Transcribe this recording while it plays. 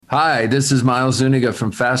Hi, this is Miles Zuniga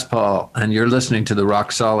from Fastball, and you're listening to the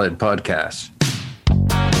Rock Solid podcast.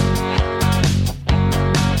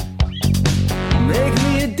 Make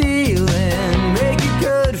me a deal and make it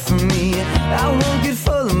good for me. I won't get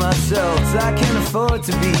full of myself, I can't afford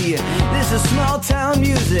to be. This is small town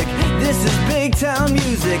music, this is big town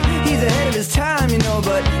music. He's ahead of his time, you know,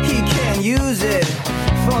 but he can't use it.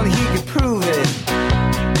 If only he could prove it.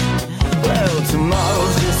 Well,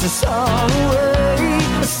 tomorrow's just a song away,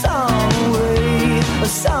 a song away, a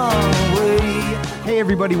song away. Hey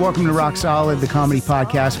everybody, welcome to Rock Solid, the comedy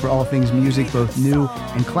podcast for all things music, both new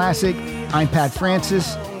and classic. I'm Pat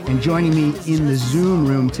Francis, and joining me in the Zoom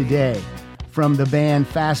room today from the band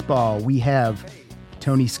Fastball, we have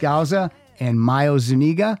Tony Scalza and Miles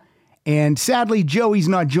Zuniga. And sadly, Joey's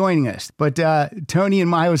not joining us, but Tony and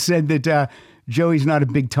Miles said that Joey's not a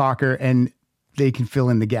big talker and they can fill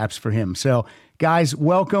in the gaps for him. So guys,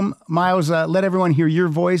 welcome. Miles, let everyone hear your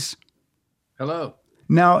voice. Hello.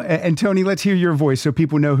 Now, and Tony, let's hear your voice so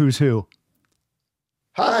people know who's who.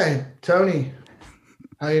 Hi, Tony.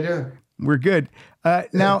 How you doing? We're good.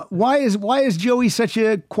 Now, why is Joey such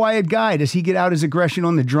a quiet guy? Does he get out his aggression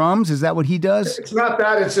on the drums? Is that what he does? It's not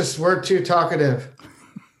that. It's just we're too talkative.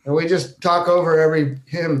 And we just talk over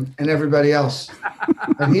him and everybody else.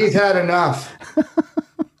 And he's had enough.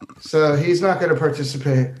 So he's not going to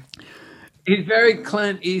participate. He's very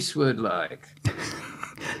Clint Eastwood-like.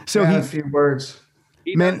 So a few words.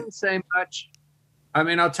 He doesn't say much. I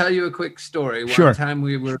mean, I'll tell you a quick story. Sure. One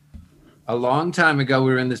time a long time ago,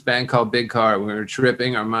 we were in this band called Big Car. We were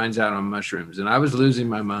tripping our minds out on mushrooms, and I was losing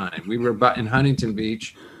my mind. We were in Huntington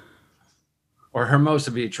Beach, or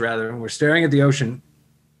Hermosa Beach, rather, and we're staring at the ocean.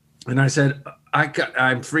 And I said, I'm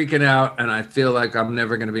freaking out, and I feel like I'm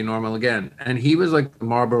never going to be normal again. And he was like the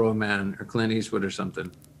Marlboro Man or Clint Eastwood or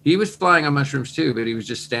something. He was flying on mushrooms too, but he was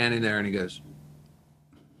just standing there, and he goes,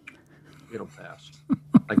 "It'll pass,"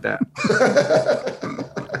 like that.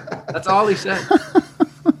 That's all he said.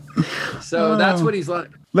 So that's what he's like.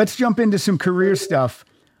 Let's jump into some career stuff.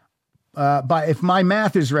 But if my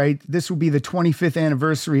math is right, this will be the 25th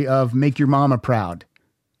anniversary of "Make Your Mama Proud,"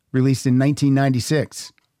 released in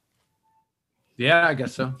 1996. Yeah, I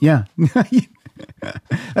guess so. Yeah.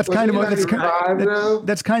 That's kind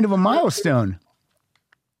of a milestone.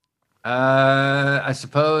 I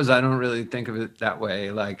suppose. I don't really think of it that way.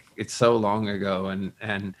 Like, it's so long ago,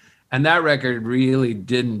 and that record really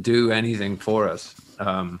didn't do anything for us.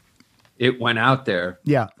 It went out there.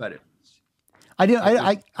 Yeah. But I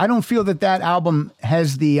don't feel that album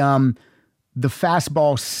has the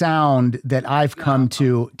Fastball sound that I've come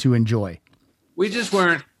to enjoy. We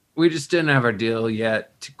just didn't have our deal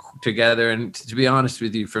yet together. And to be honest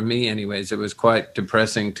with you, for me anyways, it was quite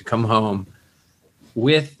depressing to come home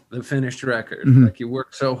with the finished record. Mm-hmm. Like, you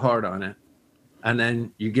worked so hard on it. And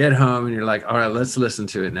then you get home and you're like, all right, let's listen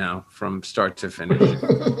to it now from start to finish.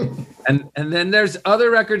 and then there's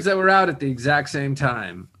other records that were out at the exact same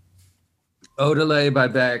time. Odelay by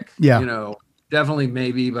Beck, definitely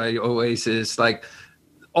Maybe by Oasis, like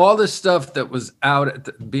all the stuff that was out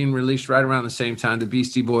being released right around the same time, the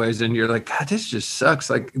Beastie Boys, and you're like, God, this just sucks.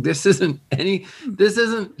 Like, this just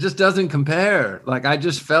doesn't compare. Like, I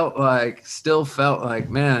just still felt like,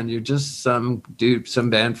 man, you're just some dude, some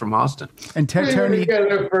band from Austin. And we were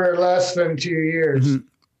together for less than 2 years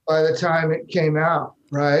by the time it came out,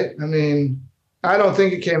 right? I mean, I don't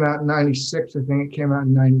think it came out in 96. I think it came out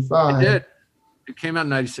in 95. It did. It came out in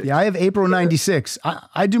 96. Yeah, I have April 96.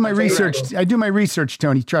 I do my research. I do my research,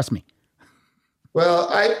 Tony. Trust me.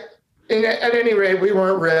 Well, at any rate, we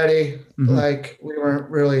weren't ready. Mm-hmm. Like, we weren't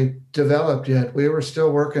really developed yet. We were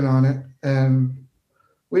still working on it. And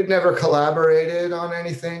we'd never collaborated on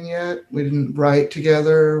anything yet. We didn't write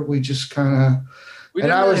together. We just kind of...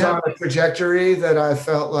 And I was on a trajectory that I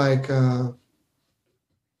felt like,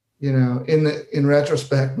 in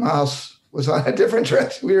retrospect, Miles was on a different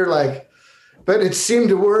trajectory. We were like... But it seemed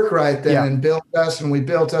to work right then and built us, and we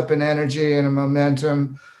built up an energy and a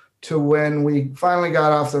momentum to when we finally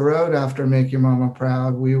got off the road after Make Your Mama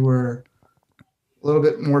Proud. We were a little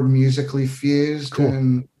bit more musically fused,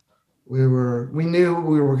 and we knew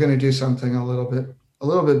we were going to do something a little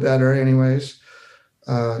bit better anyways.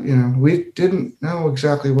 We didn't know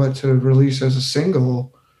exactly what to release as a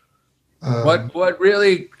single. What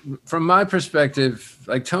really, from my perspective,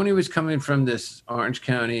 like, Tony was coming from this Orange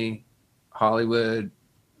County, Hollywood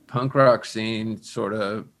punk rock scene, sort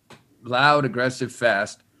of loud, aggressive,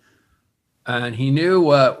 fast. And he knew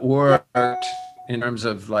what worked in terms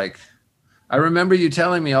of, like, I remember you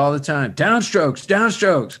telling me all the time, downstrokes,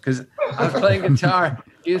 because I was playing guitar.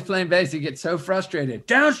 He was playing bass. He'd get so frustrated.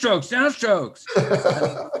 Downstroke.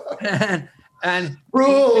 And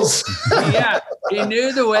rules. He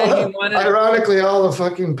knew the way he wanted. Ironically, all the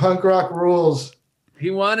fucking punk rock rules.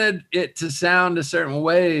 He wanted it to sound a certain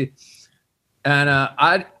way, and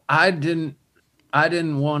I didn't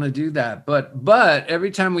want to do that. But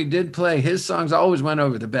every time we did play, his songs always went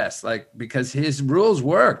over the best, like because his rules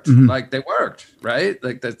worked, like they worked, right?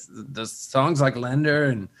 Like the songs like Lender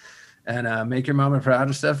and Make Your Mama Proud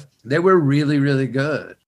and stuff, they were really, really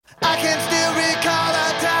good. I can still recall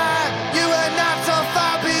a time you were not so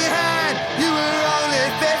far behind. You were only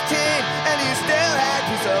 15 and you still had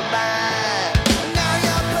peace of mind. Now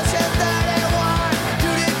you're pushing 31,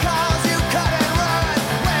 duty calls you cut and run.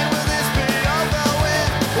 When will this be over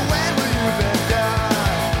with? When will you be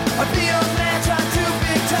done? A real man trying to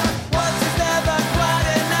be tough. Once is never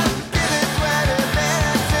quite enough. Give it 20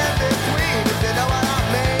 minutes in between, if you know what I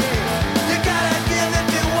mean. You gotta give if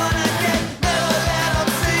you wanna get. Never let them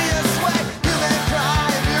see you sweat. You may cry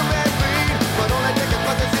and you may bleed, but only take as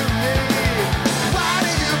much as you need. Why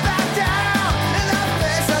do you back down in the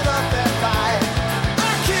face of a fair fight?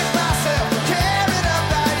 I keep myself from caring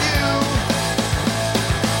about you.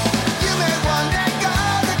 You may one day go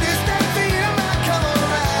the distance for you might come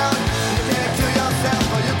around. You take to yourself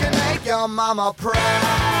or you can make your mama proud.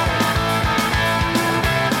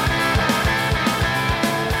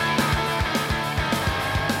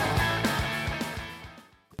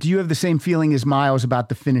 Do you have the same feeling as Miles about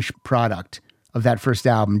the finished product of that first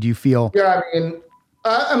album? Do you feel? Yeah, I mean,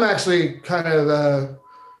 I'm actually kind of a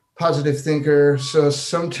positive thinker. So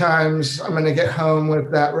sometimes I'm going to get home with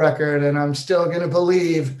that record and I'm still going to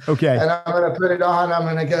believe. Okay. And I'm going to put it on. I'm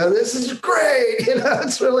going to go, this is great.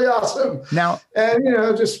 It's really awesome. Now, And,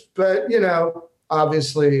 but,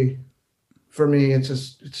 obviously for me, it's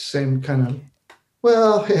the same kind of,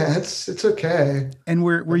 well, yeah, it's okay. and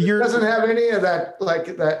were It you doesn't have any of that,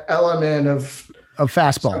 like that element of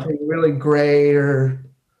Fastball? something really great or,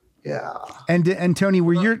 yeah. And Tony,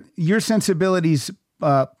 were your sensibilities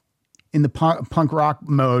in the punk rock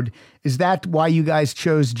mode? Is that why you guys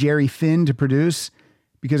chose Jerry Finn to produce?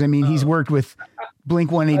 Because I mean, he's worked with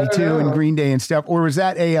Blink 182 and Green Day and stuff. Or was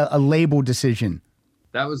that a label decision?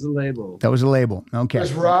 That was the label. That was a label. Okay. It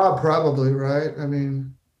was Rob, probably, right? I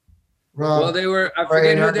mean, Rob. Well, they were. I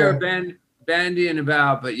forget who they were bandying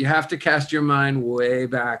about, but you have to cast your mind way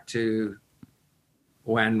back to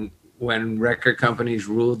when record companies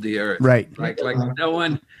ruled the earth. Right. Like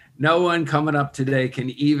no one coming up today can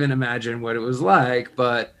even imagine what it was like,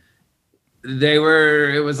 but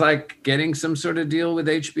it was like getting some sort of deal with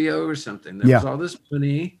HBO or something. There was all this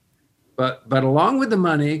money, but along with the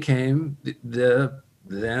money came the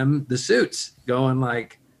suits going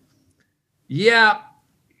like, yeah,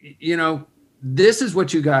 this is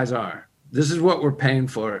what you guys are. This is what we're paying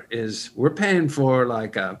for. We're paying for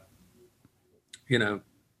like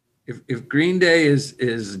if Green Day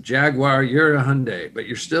is Jaguar, you're a Hyundai, but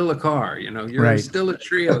you're still a car. You're still a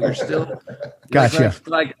trio. You're still gotcha.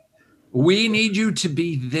 Like we need you to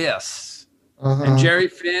be this. And Jerry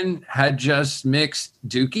Finn had just mixed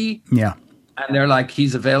Dookie. Yeah. And they're like,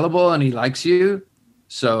 he's available and he likes you,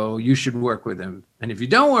 so you should work with him. And if you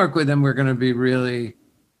don't work with him, we're going to be really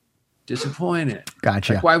disappointed.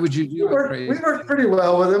 Gotcha. Like, why would you do it? We worked pretty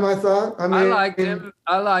well with him, I thought. I mean,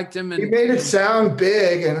 I liked him. And he made it sound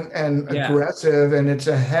big and aggressive, and it's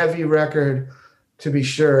a heavy record, to be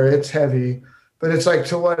sure. It's heavy, but it's like,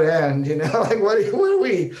 to what end? Like what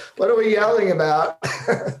are we yelling about?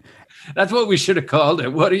 That's what we should have called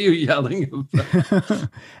it. What are you yelling about?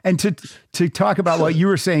 And to talk about what you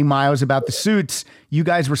were saying, Miles, about the suits, you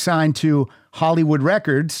guys were signed to Hollywood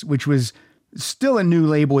Records, which was still a new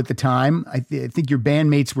label at the time. I think your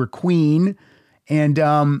bandmates were Queen, and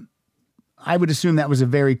I would assume that was a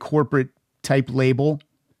very corporate type label.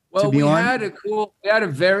 Well, we had a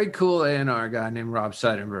very cool A&R guy named Rob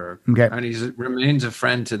Seidenberg, and he remains a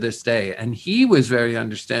friend to this day. And he was very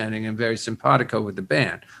understanding and very simpatico with the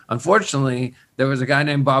band. Unfortunately, there was a guy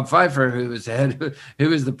named Bob Pfeiffer who was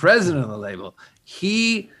the president of the label.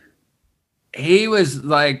 He was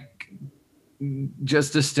like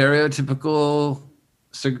just a stereotypical.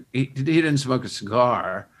 He didn't smoke a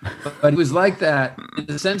cigar, but he was like that in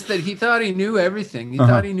the sense that he thought he knew everything. He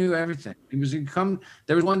thought he knew everything.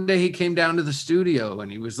 There was one day he came down to the studio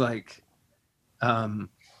and he was like,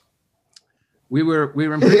 we were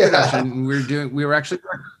in pre-production and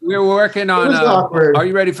we were working on Are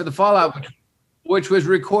You Ready for the Fallout, which was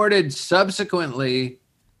recorded subsequently.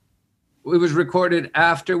 It was recorded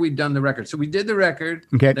after we'd done the record. So we did the record.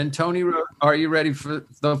 Okay. Then Tony wrote Are You Ready for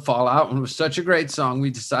the Fallout? And it was such a great song.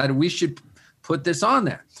 We decided we should put this on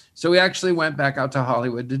there. So we actually went back out to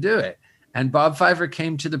Hollywood to do it. And Bob Pfeiffer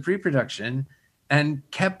came to the pre-production and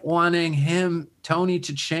kept wanting Tony,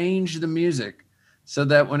 to change the music so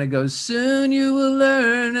that when it goes, soon you will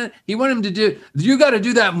learn it, he wanted him to do, you got to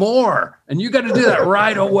do that more. And you got to do that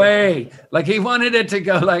right away. Like he wanted it to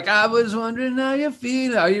go like, I was wondering how you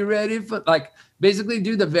feel. Are you ready for, like, basically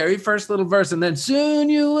do the very first little verse and then soon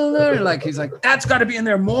you will learn. Like, he's like, that's got to be in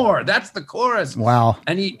there more. That's the chorus. Wow.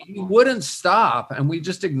 And he wouldn't stop. And we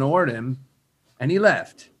just ignored him and he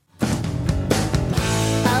left.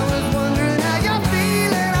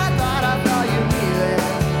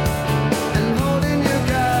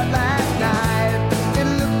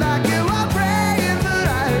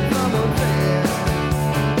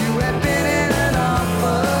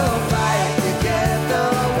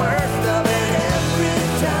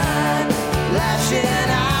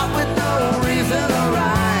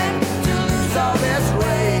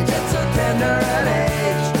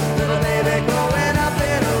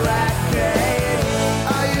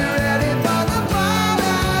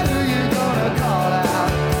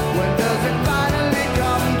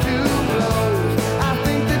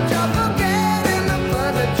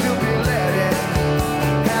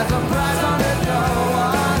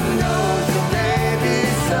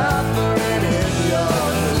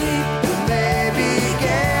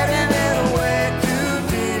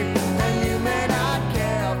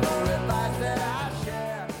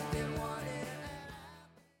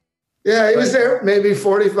 Yeah, he was there maybe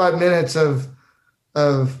 45 minutes of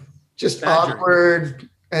just awkward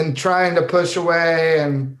and trying to push away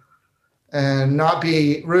and not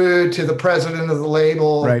be rude to the president of the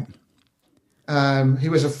label. Right. He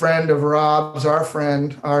was a friend of Rob's, our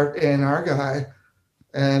friend, our guy.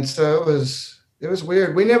 And so it was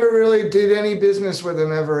weird. We never really did any business with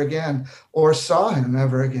him ever again or saw him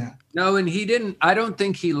ever again. No, and I don't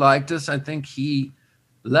think he liked us. I think he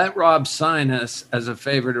let Rob sign us as a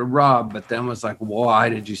favor to Rob, but then was like, why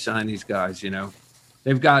did you sign these guys? You know,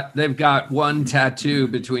 they've got one tattoo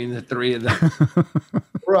between the three of them.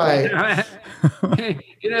 Right.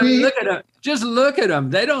 You know, look at them. Just look at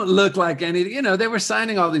them. They don't look like any, you know, they were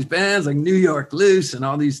signing all these bands like New York Loose and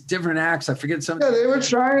all these different acts. I forget some. Yeah, they were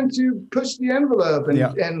trying to push the envelope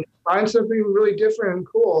and find something really different and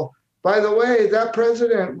cool. By the way, that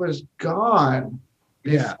president was gone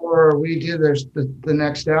before we did the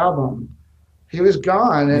next album. He was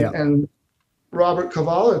gone, and Robert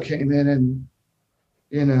Cavallo came in and,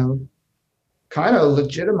 you know, kind of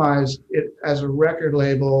legitimized it as a record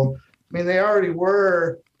label. I mean, they already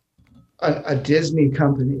were a Disney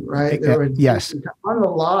company, right? They were yes, on the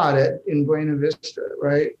lot in Buena Vista,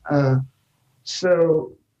 right?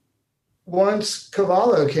 So once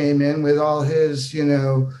Cavallo came in with all his, you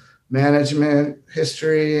know, management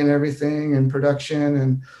history and everything and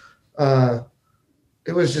production, and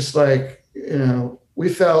it was just like, you know, we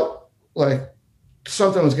felt like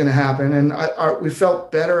something was going to happen, and we felt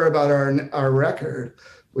better about our record,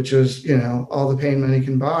 which was, you know, All the Pain Money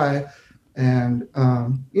Can Buy. And,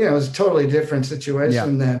 you know, it was a totally different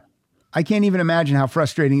situation then. I can't even imagine how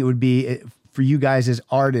frustrating it would be for you guys as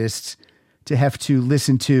artists to have to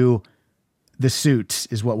listen to the Suits,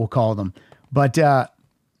 is what we'll call them. But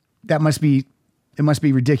it must be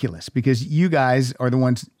ridiculous because you guys are the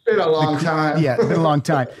ones. It's been a long time. Yeah, it's been a long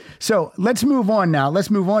time. So let's move on now. Let's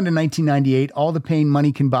move on to 1998, All the Pain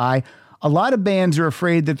Money Can Buy. A lot of bands are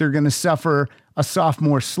afraid that they're going to suffer a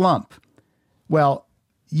sophomore slump. Well,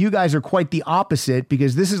 you guys are quite the opposite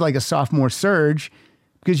because this is like a sophomore surge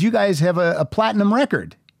because you guys have a platinum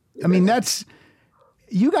record. I mean,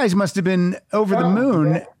 you guys must have been over the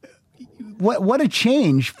moon. What a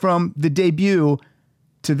change from the debut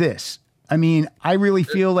to this. I mean, I really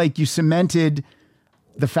feel like you cemented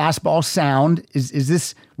the Fastball sound. Is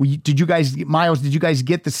this, did you guys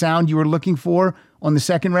get the sound you were looking for on the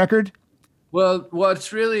second record? Well,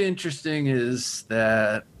 what's really interesting is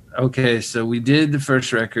that, okay, so we did the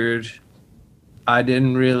first record. I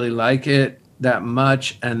didn't really like it that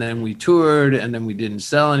much. And then we toured and then we didn't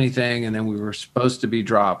sell anything. And then we were supposed to be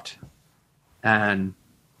dropped. And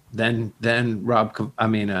then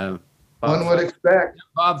one would expect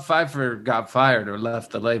Bob Pfeiffer got fired or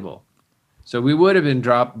left the label. So we would have been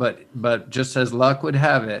dropped, but just as luck would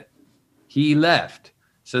have it, he left.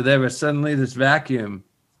 So there was suddenly this vacuum.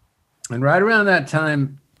 And right around that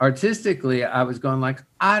time, artistically, I was going like,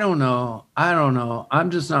 I don't know.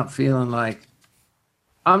 I'm just not feeling like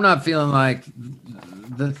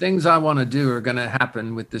the things I want to do are going to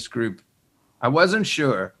happen with this group. I wasn't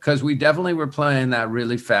sure because we definitely were playing that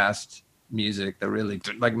really fast music that really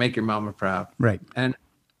like Make Your Mama Proud. Right. And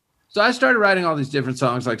so I started writing all these different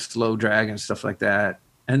songs like Slow Drag and stuff like that.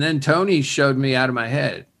 And then Tony showed me Out of My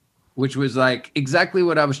Head, which was like exactly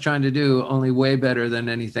what I was trying to do, only way better than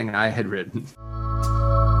anything I had written.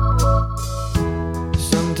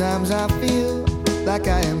 Sometimes I feel like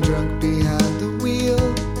I am drunk behind the wheel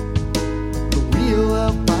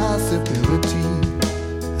of possibility,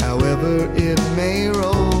 however it may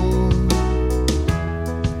roll.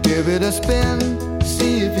 Give it a spin,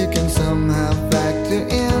 see if you can somehow factor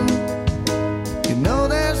in. You know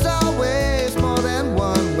there's always more than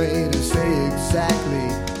one way to say exactly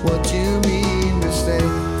what you mean to say.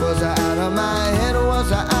 Was I out of my head or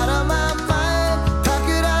was I out of my mind? How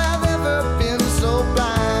could I have ever been so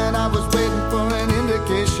blind? I was waiting for an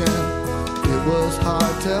indication, it was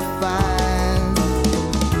hard to find.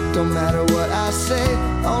 Don't matter what I say,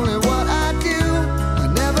 only what I do. I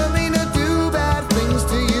never mean to do bad things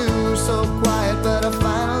to you. So quiet, but I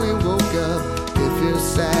finally woke up. If you're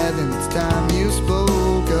sad, then it's time you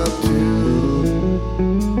spoke up too.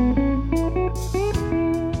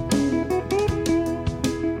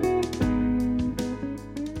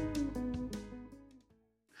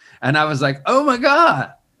 And I was like, oh my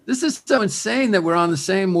God, this is so insane that we're on the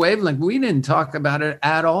same wavelength. We didn't talk about it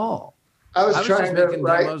at all. I was trying to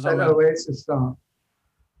write an Oasis song.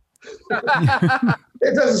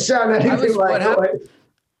 It doesn't sound anything like Oasis.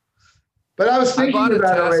 But I was thinking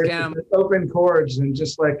about Oasis with open chords and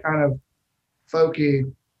just like kind of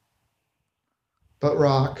folky, but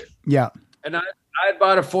rock. Yeah. And I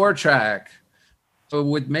bought a 4-track. So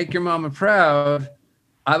with Make Your Mama Proud,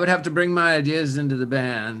 I would have to bring my ideas into the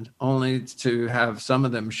band only to have some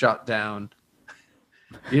of them shot down,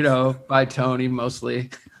 by Tony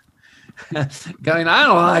mostly. Going, I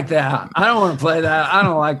don't like that. I don't want to play that. I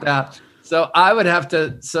don't like that. So I would have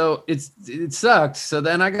to, it sucked. So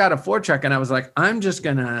then I got a 4-track and I was like, I'm just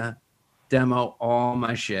going to demo all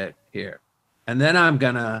my shit here. And then I'm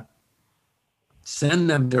going to send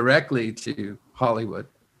them directly to Hollywood,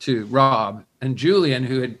 to Rob and Julian,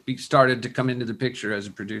 who had started to come into the picture as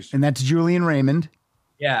a producer. And that's Julian Raymond.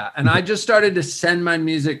 Yeah. And I just started to send my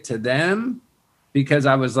music to them because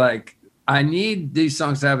I was like, I need these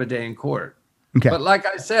songs to have a day in court. Okay. But like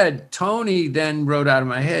I said, Tony then wrote Out of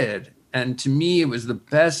My Head. And to me, it was the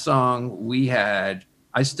best song we had.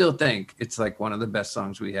 I still think it's like one of the best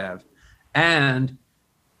songs we have. And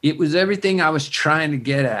it was everything I was trying to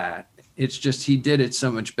get at. It's just he did it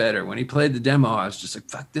so much better. When he played the demo, I was just like,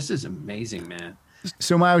 fuck, this is amazing, man.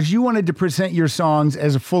 So, Miles, you wanted to present your songs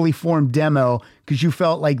as a fully formed demo because you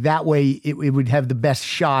felt like that way it would have the best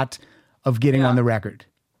shot of getting on the record.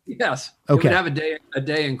 Yes. Okay. It would have a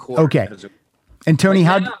day in court. Okay. And Tony,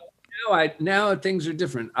 now things are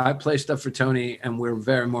different. I play stuff for Tony, and we're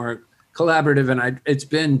very more collaborative. And it's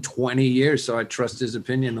been 20 years, so I trust his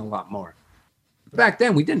opinion a lot more. Back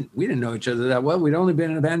then, we didn't know each other that well. We'd only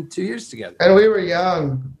been in a band 2 years together, and we were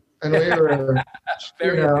young, and we were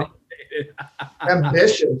very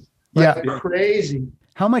ambitious, crazy.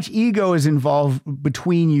 How much ego is involved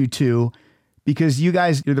between you two? Because you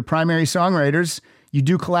guys, you're the primary songwriters. You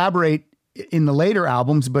do collaborate in the later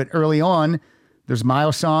albums, but early on, there's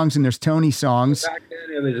Miles songs and there's Tony songs. Back then,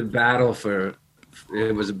 it was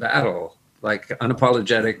a battle like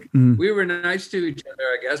unapologetic. We were nice to each other,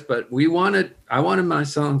 I guess, but I wanted my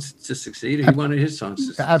songs to succeed. He wanted his songs to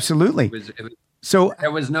succeed. Absolutely. So there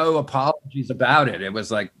was no apologies about it. It was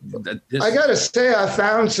like, I got to say, I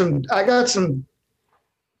got some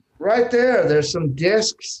right there. There's some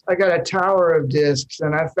discs. I got a tower of discs,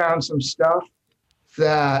 and I found some stuff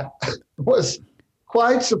that was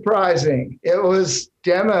quite surprising. It was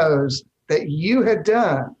demos that you had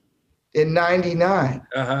done in 99.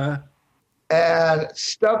 Uh-huh. And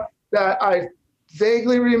stuff that I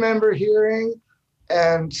vaguely remember hearing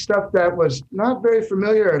and stuff that was not very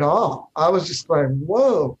familiar at all. I was just like,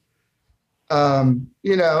 whoa. And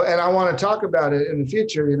I want to talk about it in the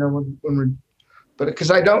future, when we're, but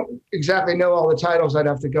because I don't exactly know all the titles, I'd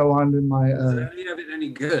have to go on to my. How do you have it any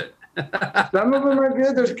good? Some of them are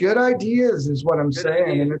good. There's good ideas, is what I'm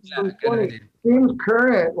saying. And it's funny. It seems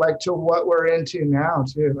current, like to what we're into now,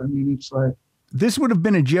 too. I mean, it's like. This would have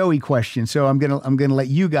been a Joey question, so I'm gonna let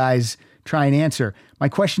you guys try and answer. My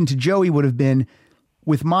question to Joey would have been,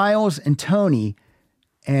 with Miles and Tony,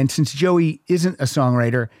 and since Joey isn't a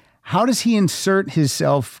songwriter, how does he insert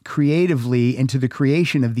himself creatively into the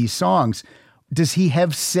creation of these songs? Does he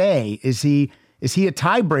have say? Is he a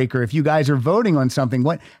tiebreaker if you guys are voting on something?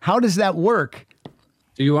 How does that work?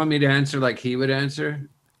 Do you want me to answer like he would answer?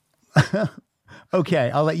 Okay,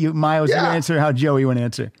 I'll let you, Miles, you answer how Joey would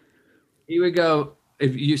answer. He would go,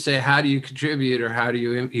 if you say, how do you contribute, or how do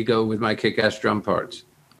you go with my kick-ass drum parts?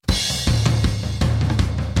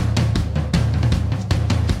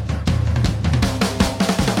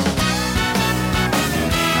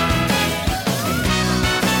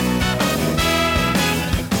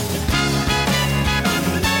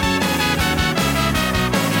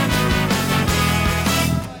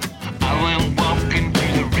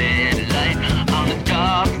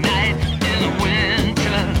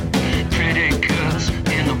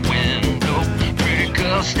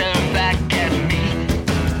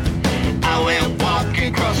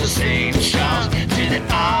 St. Charles to the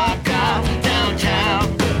Argyle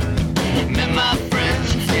downtown. Met my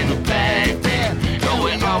friends in the back there. Oh,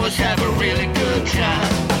 we always have a really good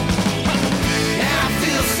time. And I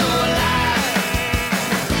feel so alive.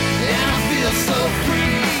 And I feel so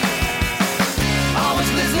free.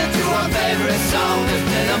 Always listening to our favorite song. They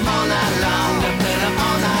play them all night long. They play them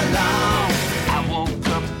all night long. I woke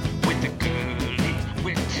up with the girlie,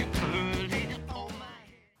 with the girlie. Oh my.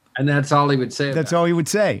 And that's all he would say. That's all he would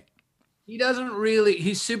say. He doesn't really,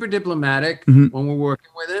 he's super diplomatic Mm-hmm. when we're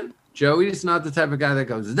working with him. Joey's not the type of guy that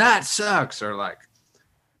goes, that sucks, or like,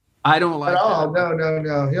 I don't like Oh, that.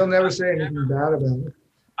 no. He'll never say anything bad about it.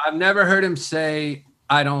 I've never heard him say,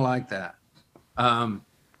 I don't like that.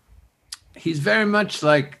 He's very much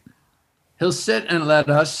like, he'll sit and let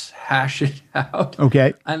us hash it out.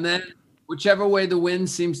 Okay. And then whichever way the wind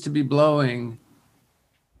seems to be blowing,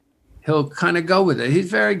 he'll kind of go with it.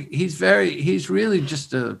 He's really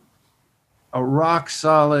just a rock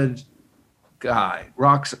solid guy,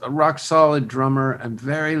 a rock solid drummer, and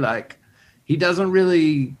very like, he doesn't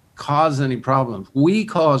really cause any problems. We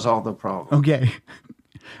cause all the problems. Okay.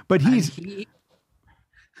 But at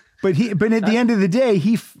the end of the day,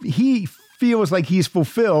 he feels like he's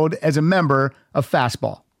fulfilled as a member of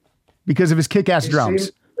Fastball because of his kick-ass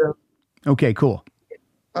drums. Okay, cool.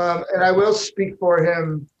 And I will speak for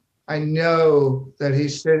him. I know that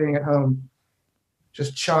he's sitting at home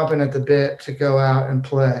just chomping at the bit to go out and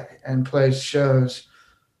play shows.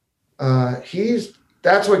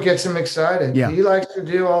 That's what gets him excited. Yeah. He likes to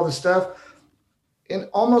do all the stuff in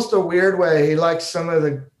almost a weird way. He likes some of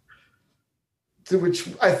which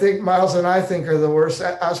I think Miles and I think are the worst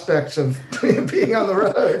aspects of being on the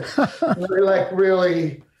road.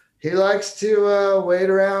 He likes to wait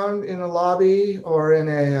around in a lobby or in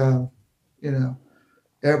a,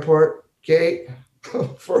 airport gate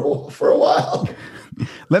for a while.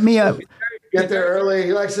 Let me get there early.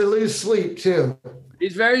 He likes to lose sleep too.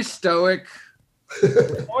 He's very stoic.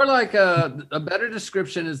 Or like a better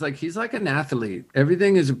description is like he's like an athlete.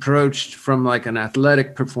 Everything is approached from like an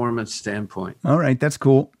athletic performance standpoint. All right, that's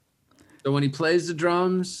cool. So when he plays the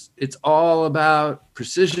drums, it's all about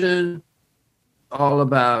precision, all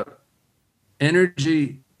about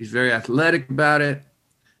energy. He's very athletic about it.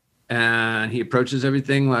 And he approaches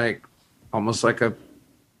everything like almost like a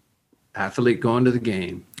athlete going to the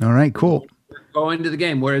game. All right, cool. Going to the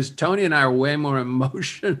game, whereas Tony and I are way more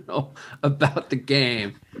emotional about the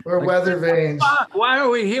game. We're like, weather vanes. Why are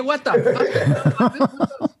we here? What the fuck?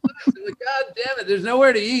 God damn it! There's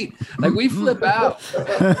nowhere to eat. Like we flip out.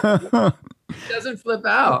 He doesn't flip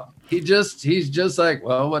out. He's just like,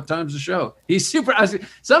 well, what time's the show? He's super.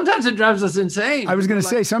 Sometimes it drives us insane. I was going to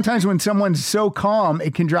say, sometimes when someone's so calm,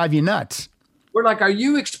 it can drive you nuts. We're like, are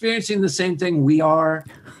you experiencing the same thing we are?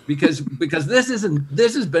 Because this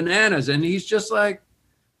is bananas. And he's just like,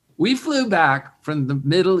 we flew back from the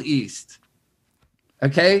Middle East.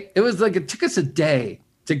 Okay. It took us a day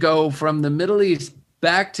to go from the Middle East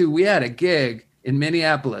back to, we had a gig in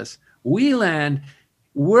Minneapolis. We land,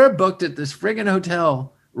 we're booked at this friggin'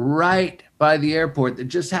 hotel right by the airport that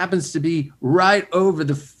just happens to be right over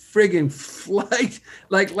the friggin' flight.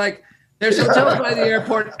 Like there's hotels by the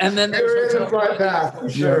airport, and then there's the flight path. For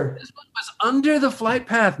sure. This one was under the flight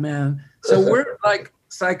path, man. So we're like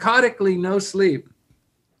psychotically no sleep,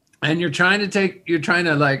 and you're trying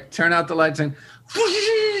to like turn out the lights, and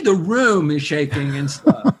the room is shaking and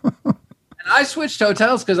stuff. And I switched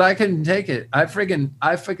hotels because I couldn't take it. I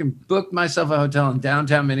freaking booked myself a hotel in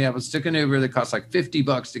downtown Minneapolis, took an Uber that cost like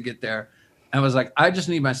 $50 to get there, and was like, I just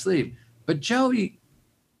need my sleep. But Joey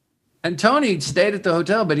and Tony stayed at the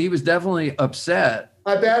hotel, but he was definitely upset.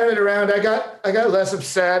 I batted it around. I got less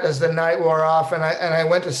upset as the night wore off, and I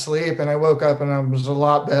went to sleep, and I woke up, and I was a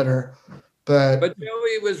lot better. But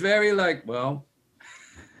Joey was very like, well,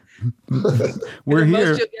 we're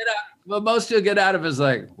here. Most you'll get out of is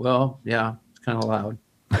like, well, yeah, it's kind of loud.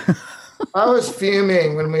 I was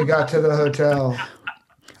fuming when we got to the hotel.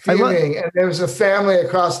 Fuming, and there was a family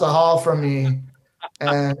across the hall from me.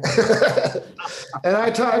 And and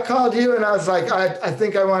I called you, and I was like, I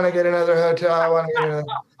think I want to get another hotel.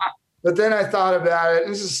 But then I thought about it,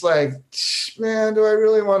 and it's just like, man, do I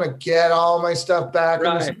really want to get all my stuff back in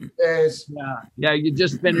the same days? Yeah. You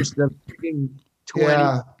just finished the freaking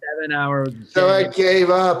 27-hour. So I gave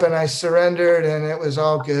up and I surrendered, and it was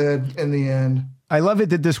all good in the end. I love it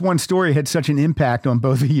that this one story had such an impact on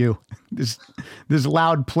both of you. This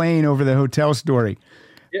loud plane over the hotel story.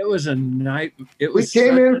 It was a night. We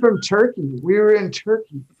came in from Turkey. We were in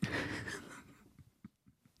Turkey.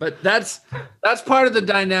 But that's part of the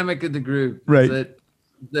dynamic of the group. Right. That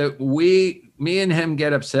that me and him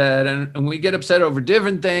get upset, and we get upset over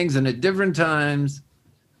different things and at different times.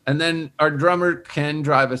 And then our drummer can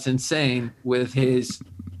drive us insane with his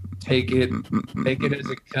take it as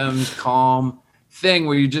it comes calm thing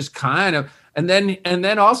where you just kind of, and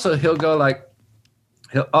then also he'll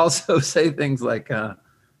also say things like,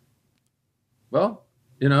 well,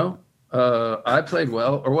 I played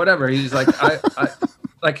well or whatever. He's like, I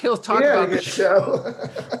like he'll talk about the show.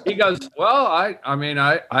 He goes, well, I mean,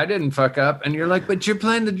 I didn't fuck up. And you're like, but you're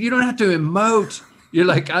playing you don't have to emote. You're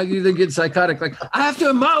like, I either get psychotic. Like, I have to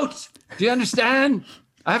emote. Do you understand?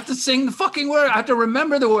 I have to sing the fucking word. I have to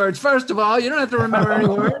remember the words. First of all, you don't have to remember any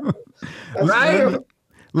word. Right?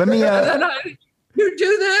 Let me, you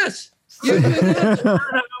do this. You do this.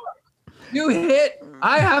 You hit.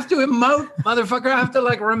 I have to emote, motherfucker. I have to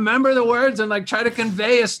like remember the words and like try to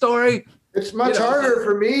convey a story. It's much harder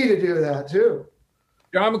for me to do that too.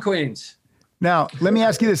 Drama queens. Now, let me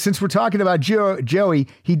ask you this. Since we're talking about Joey,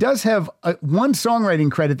 he does have one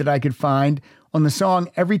songwriting credit that I could find on the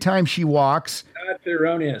song Every Time She Walks. That's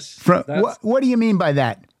erroneous. What do you mean by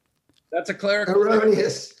that? That's a clerical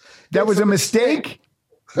erroneous. That was a mistake?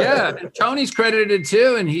 Yeah, and Tony's credited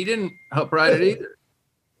too, and he didn't help write it either.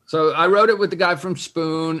 So I wrote it with the guy from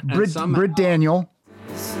Spoon. And Britt Daniel.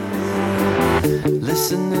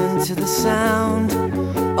 Listening to the sound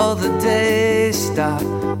of the day stop.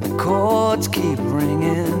 The chords keep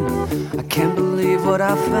ringing. I can't believe what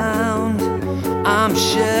I found. I'm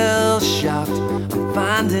shell-shocked. I'm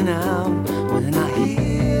finding out when I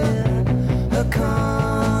hear her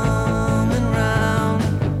coming round.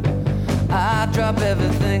 I drop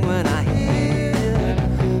everything when I hear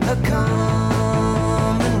her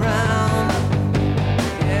coming round.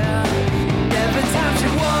 Yeah. Every time she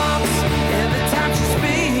walks, every time she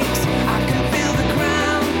speaks, I can feel the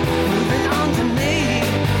ground moving under me,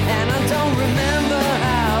 and I don't remember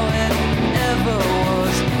how it ever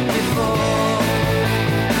was before.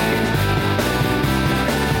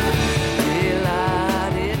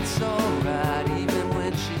 Daylight, it's alright even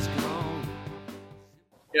when she's gone.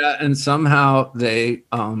 Yeah, and somehow they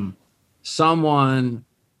someone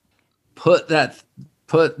put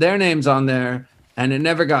their names on there, and it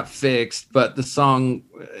never got fixed. But the song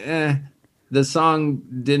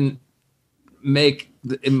didn't make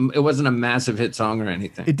it wasn't a massive hit song or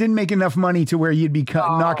anything. It didn't make enough money to where you'd be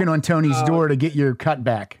knocking on Tony's door to get your cut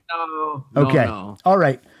back. No. Okay. No. All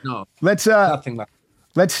right. No. Let's nothing like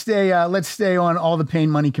let's stay on All the Pain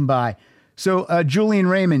Money Can Buy. So Julian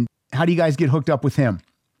Raymond, how do you guys get hooked up with him?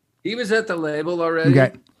 He was at the label already.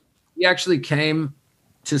 Okay. He actually came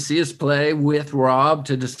to see us play with Rob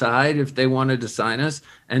to decide if they wanted to sign us.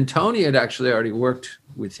 And Tony had actually already worked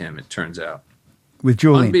with him, it turns out. With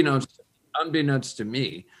Julian. Unbeknownst to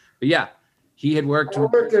me. But yeah, he had worked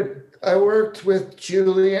I worked with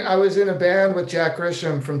Julian. I was in a band with Jack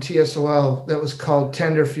Grisham from TSOL that was called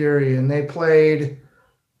Tender Fury. And they played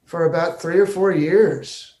for about 3 or 4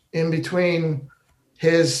 years in between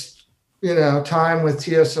his time with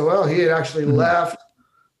TSOL. He had actually left,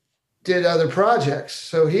 did other projects.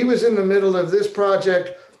 So he was in the middle of this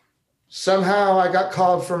project. Somehow I got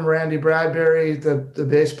called from Randy Bradbury, the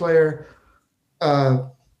bass player.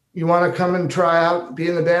 You want to come and try out, be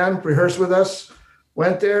in the band, rehearse with us?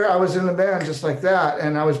 Went there. I was in the band just like that.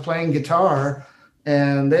 And I was playing guitar,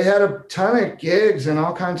 and they had a ton of gigs and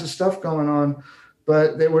all kinds of stuff going on,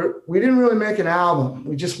 but we didn't really make an album.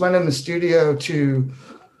 We just went in the studio to,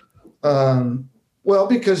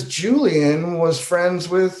 because Julian was friends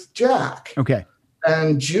with Jack. Okay.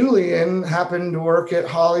 And Julian happened to work at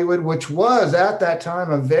Hollywood, which was at that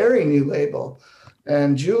time a very new label.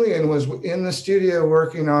 And Julian was in the studio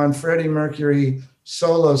working on Freddie Mercury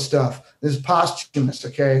solo stuff. This is posthumous,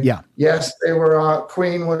 okay? Yeah. Yes, they were,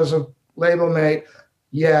 Queen was a label mate.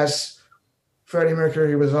 Yes, Freddie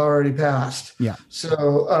Mercury was already passed. Yeah.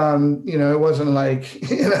 So, it wasn't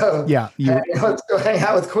like, yeah, let's go hang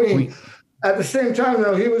out with Queen. At the same time,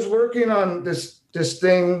 though, he was working on this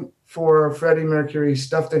thing for Freddie Mercury,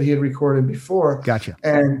 stuff that he had recorded before. Gotcha.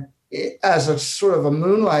 And as a sort of a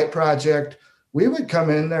moonlight project, we would come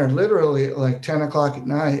in there literally at like 10 o'clock at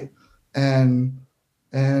night and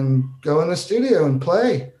go in the studio and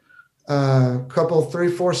play a couple,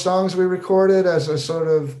 3-4 songs we recorded as a sort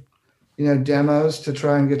of, demos to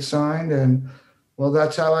try and get signed. And well,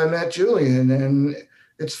 that's how I met Julian. And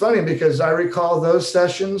it's funny because I recall those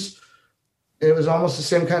sessions. It was almost the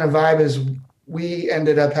same kind of vibe as we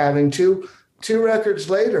ended up having two records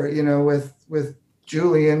later, with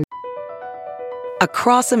Julian.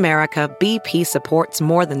 Across America, BP supports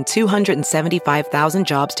more than 275,000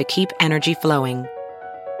 jobs to keep energy flowing.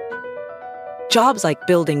 Jobs like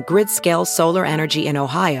building grid-scale solar energy in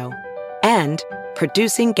Ohio and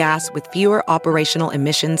producing gas with fewer operational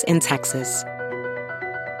emissions in Texas.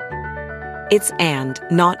 It's and,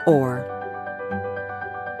 not or.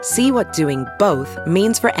 See what doing both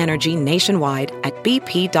means for energy nationwide at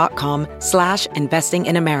bp.com/investing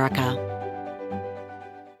in America.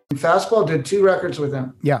 Fastball did 2 records with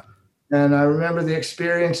him. Yeah. And I remember the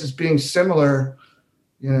experience as being similar,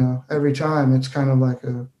 every time. It's kind of like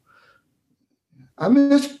I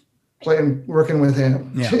miss working with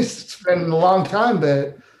him. Yeah. It's been a long time,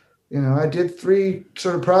 but, I did 3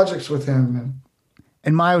 sort of projects with him.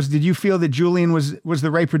 And Miles, did you feel that Julian was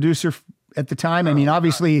the right producer at the time? I mean,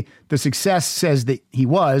 obviously the success says that he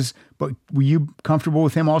was, but were you comfortable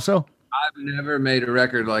with him also? I've never made a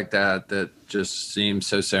record like that just seemed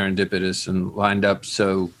so serendipitous and lined up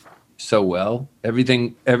so well.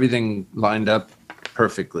 Everything lined up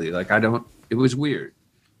perfectly. Like it was weird.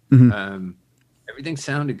 Mm-hmm. Everything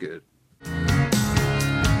sounded good.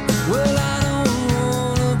 Well, I don't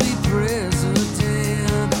wanna be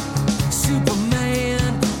president,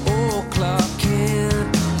 Superman, or Clark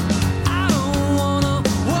Kent. I don't wanna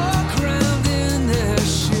walk around in their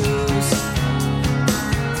shoes,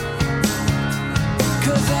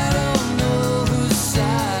 'cause I don't know whose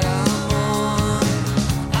side I'm on.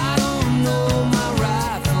 I don't know my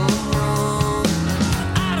right from wrong.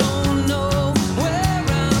 I don't know where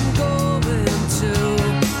I'm going to.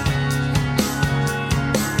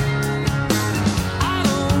 I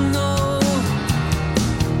don't know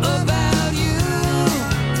about you.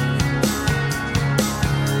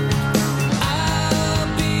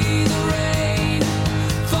 I'll be the rain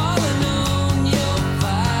falling on your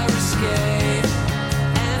fire escape,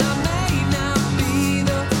 and I may not be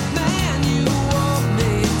the man you want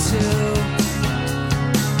me to.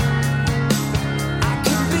 I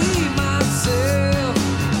can be myself.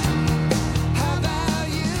 How about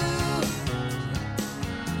you?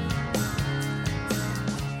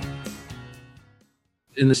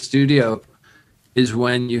 In the studio is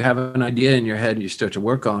when you have an idea in your head and you start to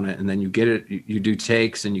work on it, and then you get it, you do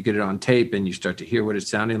takes and you get it on tape and you start to hear what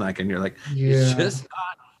it's sounding like, and you're like, it's just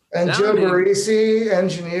not And Joe sounding. Barisi,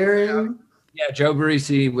 engineering. Yeah, Joe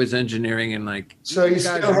Barisi was engineering, and like, So you guys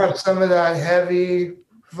still are- have some of that heavy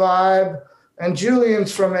vibe. And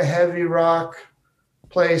Julian's from a heavy rock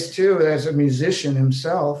place too, as a musician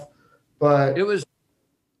himself. But it was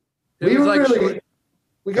we were like really,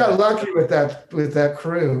 we got lucky with that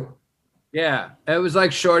crew. yeah, it was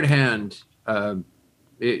like shorthand.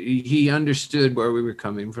 He understood where we were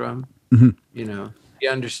coming from. Mhm. He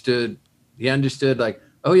understood like,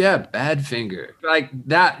 oh yeah, Badfinger, like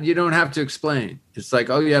that. You don't have to explain. It's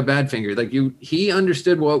like, oh yeah, Badfinger. Like he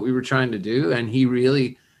understood what we were trying to do, and he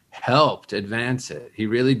really helped advance it. He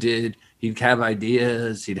really did. He'd have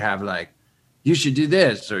ideas. He'd have like, you should do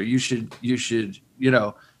this, or you should.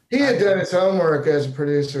 He had done his homework as a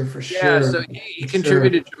producer for sure. Yeah, so he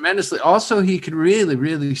contributed tremendously. Also, he could really,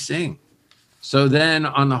 really sing. So then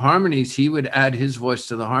on the harmonies, he would add his voice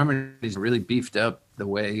to the harmonies, really beefed up the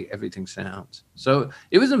way everything sounds. So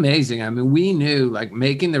it was amazing. I mean, we knew, like,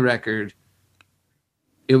 making the record,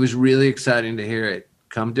 it was really exciting to hear it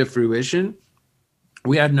come to fruition.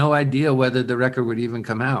 We had no idea whether the record would even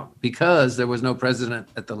come out because there was no president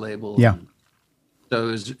at the label. Yeah.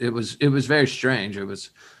 So it was very strange.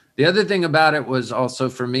 The other thing about it was also,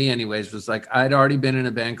 for me anyways, was like, I'd already been in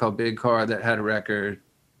a band called Big Car that had a record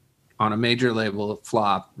on a major label,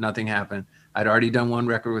 flop, nothing happened. I'd already done one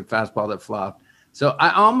record with Fastball that flopped. So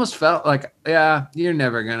I almost felt like, yeah, you're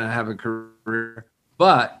never going to have a career,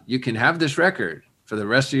 but you can have this record for the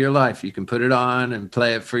rest of your life. You can put it on and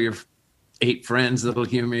play it for your 8 friends that'll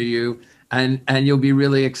humor you, and you'll be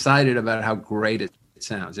really excited about how great it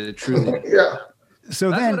sounds. It truly is. Yeah. So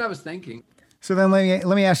That's then, what I was thinking. So then let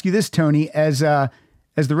me ask you this, Tony, as the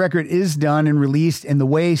record is done and released and the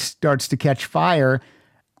way starts to catch fire,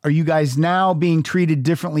 are you guys now being treated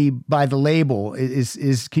differently by the label?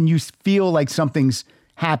 Can you feel like something's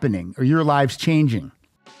happening or your lives changing?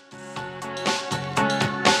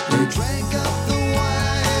 They drank up the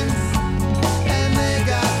wine and they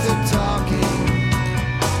got to talking.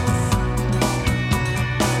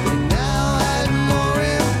 They now had more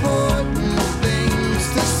important things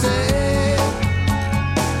to say.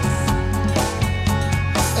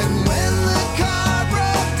 And when the car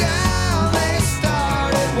broke down, they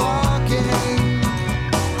started walking.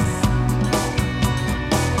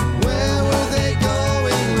 Where were they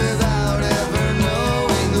going without ever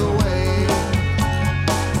knowing the way?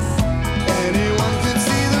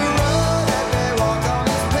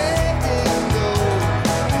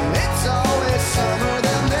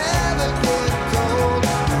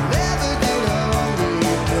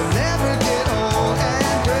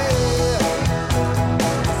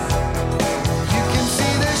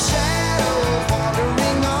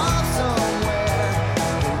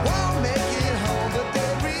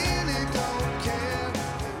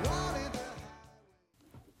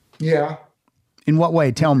 Yeah. In what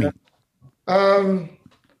way? Tell me.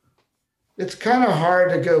 It's kind of hard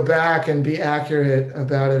to go back and be accurate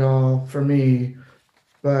about it all for me.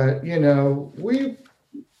 But, we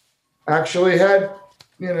actually had,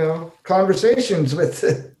 conversations with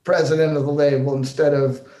the president of the label instead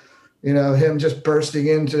of, him just bursting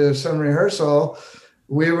into some rehearsal.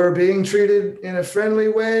 We were being treated in a friendly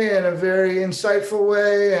way and a very insightful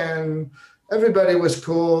way, and everybody was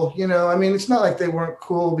cool. It's not like they weren't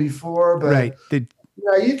cool before, but right.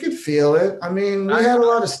 You could feel it. We had a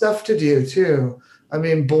lot of stuff to do too.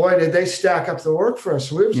 Boy, did they stack up the work for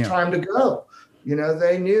us. It was time to go.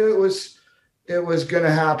 They knew it was going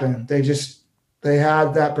to happen. They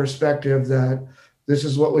had that perspective that this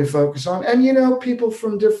is what we focus on. And, people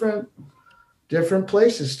from different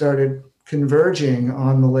places started converging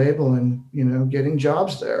on the label and, getting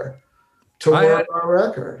jobs there to work our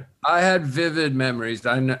record. I had vivid memories.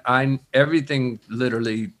 I everything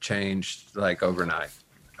literally changed like overnight.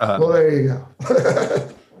 Well, there you go.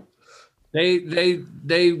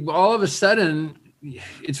 They all of a sudden,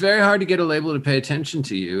 it's very hard to get a label to pay attention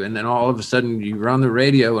to you, and then all of a sudden you're on the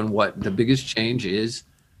radio, and what the biggest change is,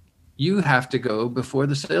 you have to go before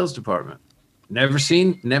the sales department. Never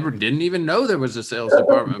didn't even know there was a sales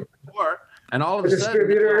department before, and all of a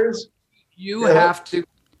sudden you have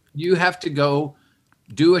to go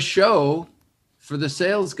do a show for the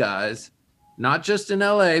sales guys, not just in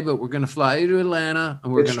LA, but we're going to fly you to Atlanta,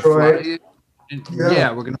 and we're going to fly you.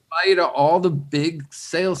 We're going to fly you to all the big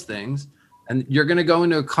sales things, and you're going to go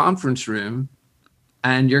into a conference room,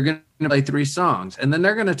 and you're going to play 3 songs, and then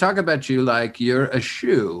they're going to talk about you like you're a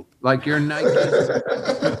shoe, like you're Nike.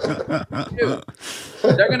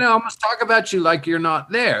 They're going to almost talk about you like you're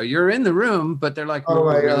not there. You're in the room, but they're like, we're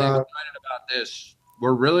really excited about this.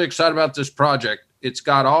 We're really excited about this project. It's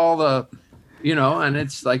got all the, and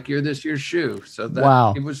it's like you're your shoe. So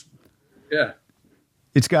that it was, yeah.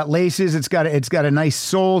 It's got laces. It's got a nice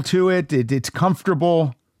soul to it. It's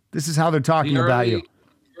comfortable. This is how they're talking about you.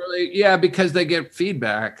 Yeah, because they get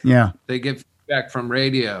feedback. Yeah. They get feedback from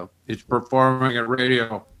radio. It's performing at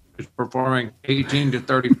radio. It's performing 18 to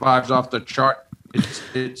 35s off the chart.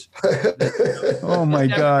 It's oh my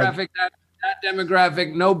God. That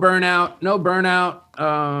demographic, no burnout.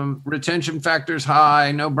 Retention factor's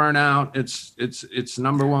high, no burnout. It's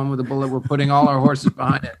number one with a bullet. We're putting all our horses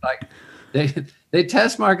behind it. Like they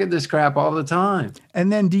test market this crap all the time.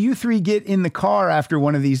 And then do you 3 get in the car after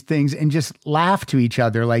one of these things and just laugh to each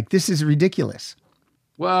other like, this is ridiculous?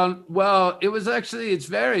 Well, it's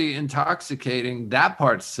very intoxicating. That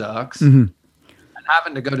part sucks. Mm-hmm. And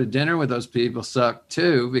having to go to dinner with those people suck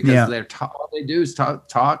too, because all they do is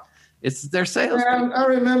talk. It's their sales. I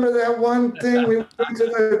remember that one thing. We went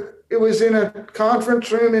to it was in a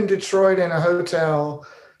conference room in Detroit in a hotel,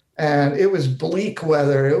 and it was bleak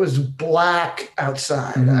weather. It was black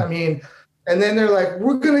outside. Mm-hmm. And then they're like,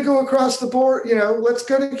 we're going to go across the board. Let's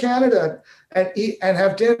go to Canada and eat and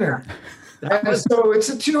have dinner. And so it's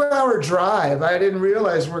a 2-hour drive. I didn't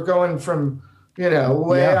realize we're going from,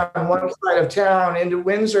 way on one side of town into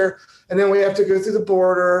Windsor, and then we have to go through the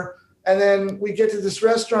border. And then we get to this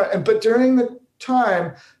restaurant. But during the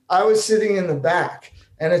time, I was sitting in the back,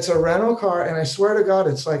 and it's a rental car. And I swear to God,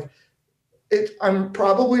 it's like, I'm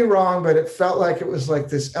probably wrong, but it felt like it was like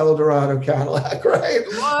this Eldorado Cadillac, right?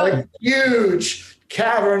 What? Like huge,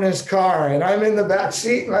 cavernous car. And I'm in the back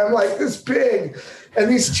seat, and I'm like this big. And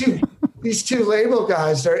these two label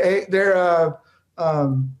guys, they're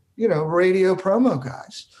radio promo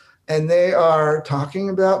guys. And they are talking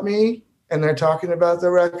about me. And they're talking about the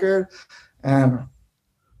record, and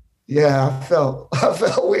I felt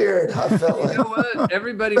weird. I felt like, what?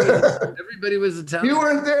 Everybody was Italian. You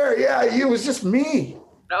weren't there, yeah. It was just me.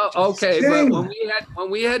 No, okay, but when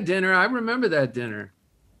we had dinner, I remember that dinner.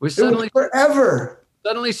 We're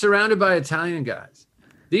suddenly surrounded by Italian guys.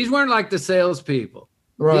 These weren't like the salespeople.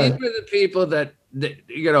 Right. These were the people that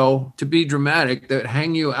to be dramatic, that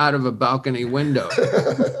hang you out of a balcony window.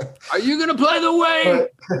 Are you going to play the way?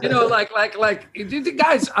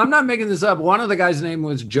 Guys, I'm not making this up. One of the guys' name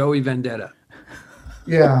was Joey Vendetta.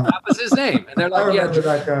 Yeah. That was his name. And they're like,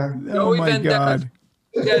 that guy. Joey Vendetta.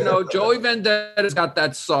 God. Joey Vendetta's got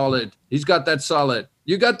that solid. He's got that solid.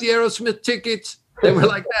 You got the Aerosmith tickets? They were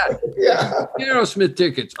like that. Yeah. The Aerosmith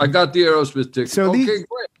tickets. I got the Aerosmith tickets. So great.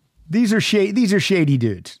 These are shady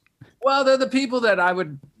dudes. Well, they're the people that I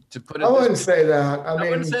would, I wouldn't say that. I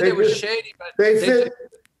wouldn't say they were shady, but they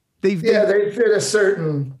fit a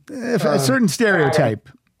certain stereotype.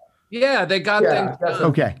 Yeah, they got things done.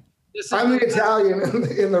 Okay. I'm the Italian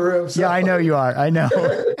in the room. So. Yeah, I know you are. I know.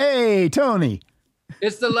 Hey, Tony.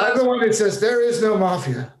 It's the last. I'm the one that says there is no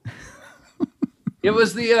mafia. It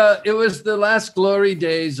was the last glory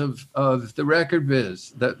days of the record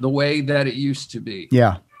biz, the way that it used to be.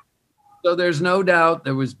 Yeah. So there's no doubt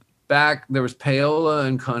there was payola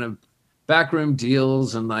and kind of backroom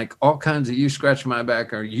deals and like all kinds of you scratch my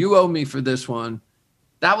back or you owe me for this one.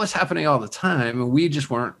 That was happening all the time, and we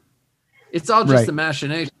just weren't. It's all just the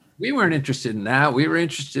machination. We weren't interested in that. We were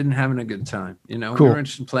interested in having a good time. You know, Cool. We were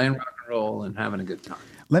interested in playing rock and roll and having a good time.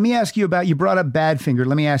 Let me ask you you brought up Badfinger.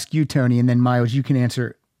 Let me ask you, Tony, and then Miles, you can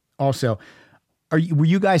answer also. Were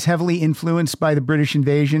you guys heavily influenced by the British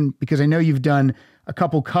Invasion? Because I know you've done a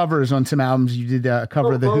couple covers on some albums. You did a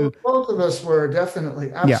cover of The Who. Both of us were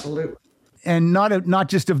definitely, absolutely. Yeah. And not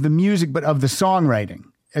just of the music, but of the songwriting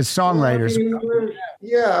as songwriters.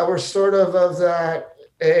 We're sort of that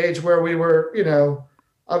age where we were, you know,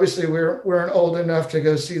 obviously we weren't old enough to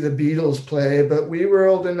go see the Beatles play, but we were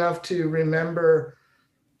old enough to remember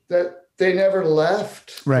that they never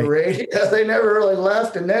left the radio. They never really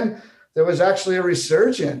left. And then there was actually a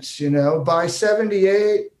resurgence, you know, by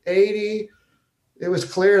 78, 80, it was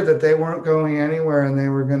clear that they weren't going anywhere and they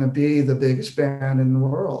were going to be the biggest band in the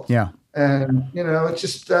world. Yeah. And, you know, it's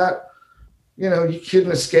just that, you know, you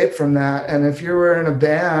couldn't escape from that. And if you were in a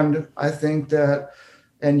band, I think that,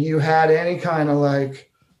 and you had any kind of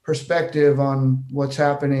like perspective on what's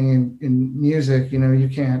happening in music, you know, you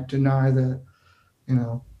can't deny that, you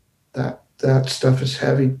know, that stuff is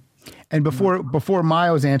heavy. And before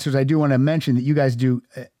Miles answers, I do want to mention that you guys do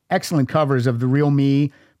excellent covers of The Real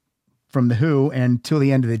Me from The Who and Till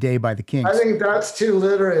the End of the Day by the Kinks. I think that's too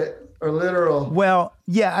literate or literal. Well,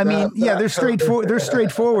 yeah, I mean, they're straightforward. They're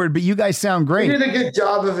straightforward, but you guys sound great. You did a good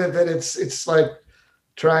job of it, but it's like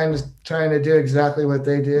trying to do exactly what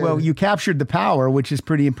they did. Well, you captured the power, which is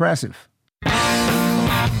pretty impressive.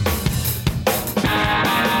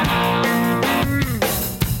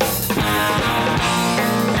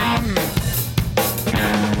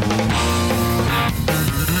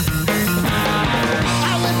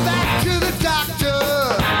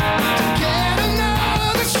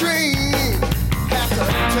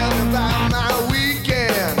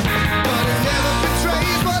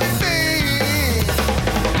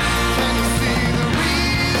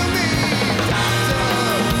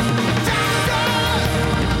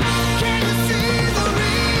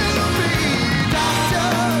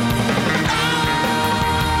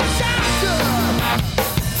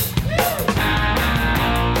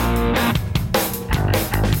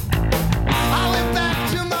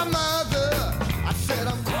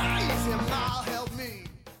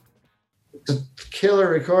 Killer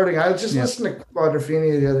recording. I was just listening to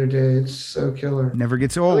Quadrophenia the other day. It's so killer. Never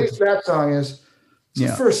gets old. At least that song is.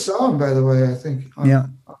 It's the first song, by the way, I think, on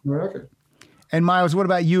the record. And Miles, what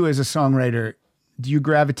about you as a songwriter? Do you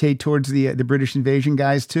gravitate towards the British Invasion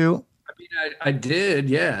guys too? I mean, I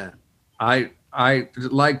did, yeah. I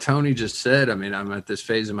like Tony just said, I mean, I'm at this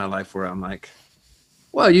phase of my life where I'm like,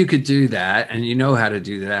 well, you could do that and you know how to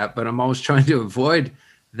do that, but I'm always trying to avoid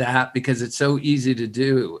that because it's so easy to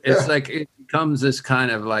do. It's like it becomes this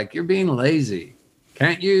kind of like you're being lazy.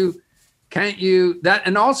 Can't you that,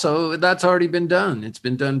 and also that's already been done. It's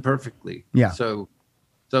been done perfectly. Yeah. So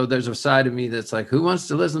there's a side of me that's like, who wants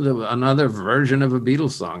to listen to another version of a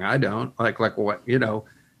Beatles song? I don't. Like what, you know,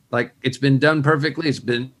 like it's been done perfectly. It's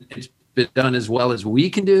been done as well as we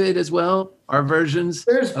can do it as well. Our versions.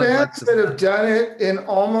 There's bands that have done it in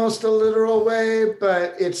almost a literal way,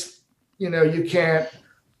 but it's, you know, you can't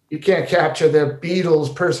capture the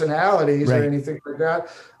Beatles' personalities or anything like that.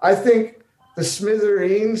 I think the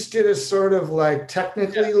Smithereens did a sort of like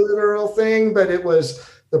technically literal thing, but it was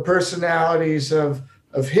the personalities of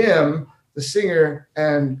him, the singer,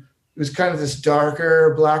 and it was kind of this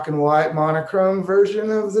darker black and white monochrome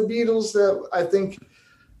version of the Beatles that I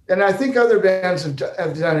think other bands have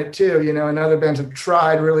done it too, you know, and other bands have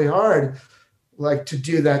tried really hard, like to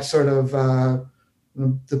do that sort of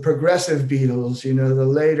the progressive Beatles, you know, the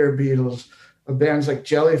later Beatles, of bands like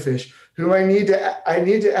Jellyfish, who I need to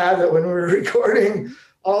add that when we were recording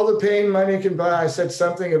All the Pain Money Can Buy, I said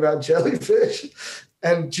something about Jellyfish,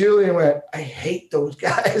 and Julian went, I hate those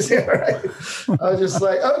guys. Right? I was just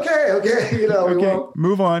like, okay, you know, we won't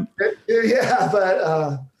move on. Yeah,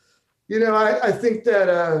 but you know, I think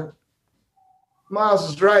that Miles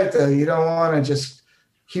is right though. You don't want to just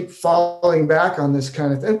keep falling back on this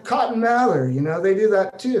kind of thing. And Cotton Mather, you know, they do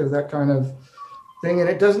that too, that kind of thing. And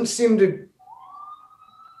it doesn't seem to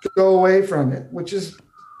go away from it, which is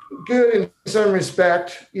good in some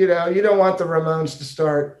respect. You know, you don't want the Ramones to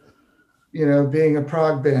start, you know, being a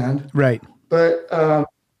prog band. Right. But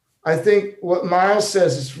I think what Miles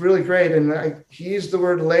says is really great. And he used the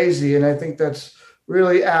word lazy, and I think that's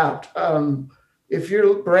really apt. if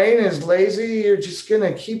your brain is lazy, you're just going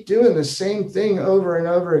to keep doing the same thing over and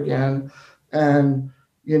over again. And,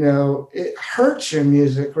 it hurts your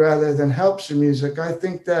music rather than helps your music. I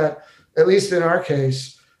think that, at least in our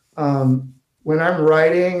case, when I'm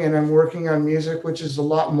writing and I'm working on music, which is a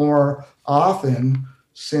lot more often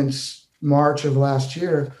since March of last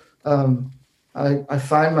year, I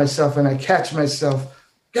find myself and I catch myself,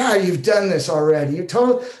 God, you've done this already.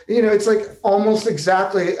 It's like almost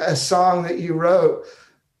exactly a song that you wrote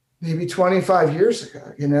maybe 25 years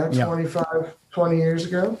ago, 20 years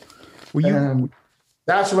ago. And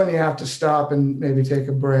that's when you have to stop and maybe take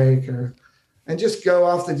a break and just go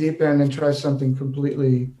off the deep end and try something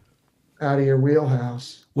completely out of your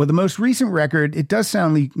wheelhouse. Well, the most recent record, it does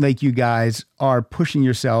sound like you guys are pushing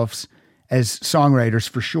yourselves as songwriters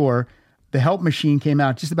for sure. The Help Machine came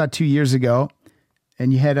out just about 2 years ago,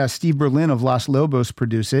 and you had Steve Berlin of Los Lobos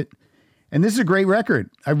produce it. And this is a great record.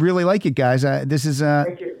 I really like it, guys. This is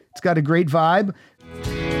Thank you. It's got a great vibe.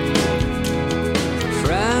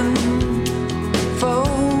 Friend,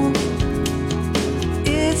 foe,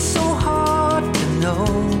 it's so hard to know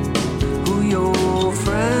who your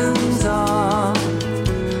friends are.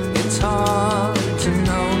 It's hard to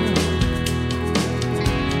know.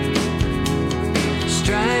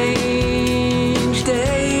 Strange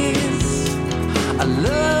days, I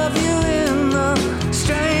love you in the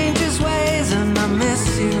strangest ways, and I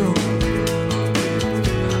miss you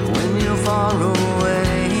when you're far away.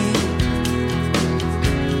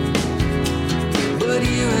 But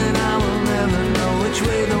you and I will never know which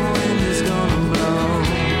way the wind is gonna blow.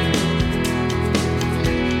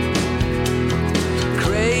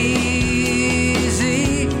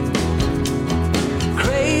 Crazy,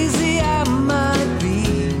 crazy I might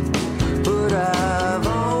be, but I've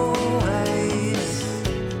always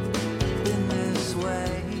been this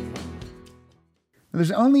way.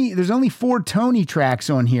 There's only 4 Tony tracks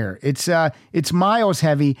on here. It's Miles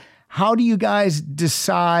heavy. How do you guys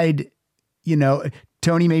decide,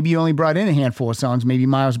 Tony, maybe you only brought in a handful of songs. Maybe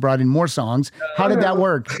Miles brought in more songs. How did that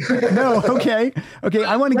work? No. Okay.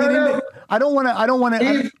 I want to get into, I don't want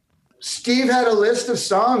to. Steve had a list of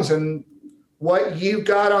songs, and what you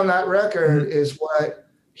got on that record is what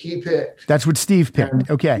he picked. That's what Steve picked. And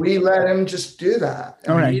okay. we let him just do that.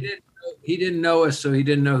 All right. He didn't know us, so he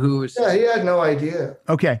didn't know who was. Yeah, he had no idea.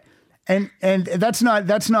 Okay. And that's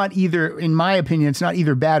not either, in my opinion, it's not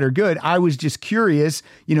either bad or good. I was just curious,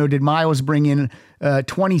 did Miles bring in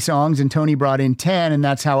 20 songs and Tony brought in 10, and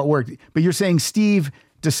that's how it worked. But you're saying Steve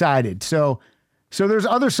decided. So there's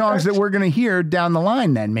other songs that we're going to hear down the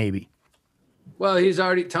line then maybe. Well,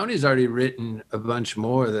 Tony's already written a bunch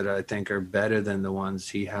more that I think are better than the ones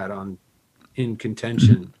he had in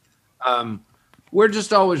contention. We're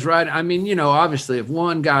just always right. I mean, obviously, if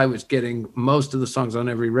one guy was getting most of the songs on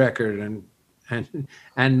every record,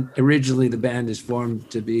 and originally the band is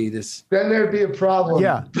formed to be this, then there'd be a problem.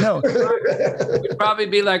 Yeah, no, we'd probably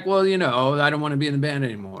be like, well, I don't want to be in the band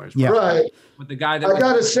anymore. Yeah. Right. With the guy that I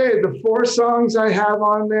gotta say, the 4 songs I have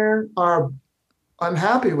on there I'm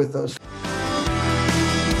happy with those.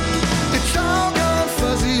 It's all gone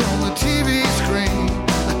fuzzy on the TV screen.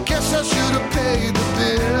 I guess I should have paid the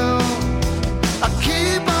bill. I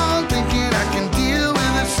keep on thinking I can deal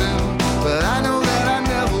with it soon, but I know that I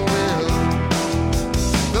never will.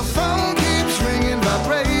 The phone keeps ringing,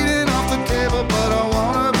 vibrating off the table, but I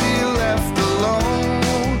wanna be left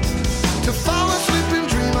alone to fall asleep and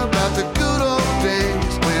dream about the good old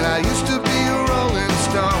days when I used to be a rolling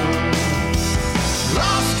stone.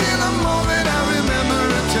 Lost in the moment, I remember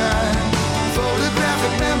a time,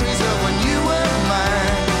 photographic memories of when you were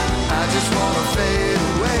mine. I just wanna fade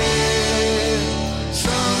away.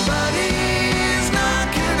 Somebody's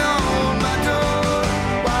knocking on my door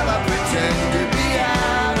while I pretend to be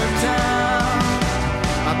out of town.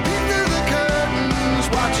 I peek through the curtains,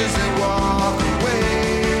 watch as they walk away.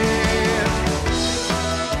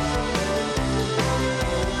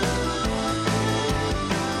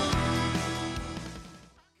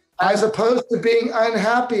 As opposed to being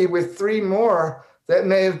unhappy with 3 more that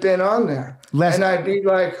may have been on there. And I'd be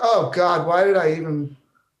like, oh God, why did I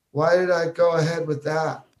go ahead with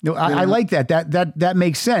that? No, I like that. That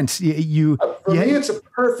makes sense. For me, it's a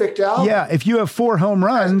perfect album. Yeah, if you have 4 home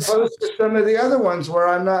runs, as opposed to some of the other ones where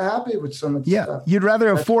I'm not happy with some of the stuff. You'd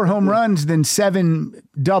rather have 4 home runs than 7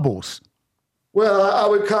 doubles. Well, I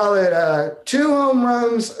would call it 2 home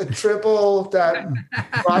runs, a triple that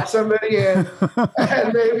brought somebody in,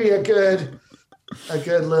 and maybe a good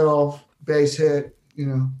little base hit,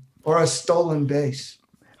 or a stolen base.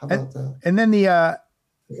 How about that? And then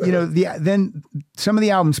then some of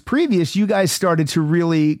the albums previous, you guys started to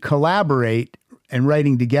really collaborate and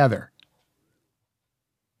writing together.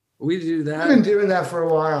 We do that. I've been doing that for a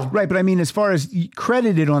while. Right, but I mean, as far as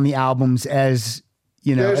credited on the albums as,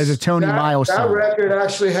 you know, as a Tony Miles that song. record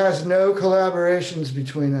actually has no collaborations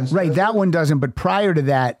between us. Right, that one doesn't, but prior to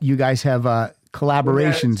that, you guys have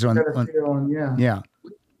collaborations on. Yeah.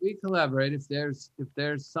 We collaborate if there's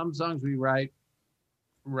some songs we write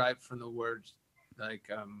from the words, like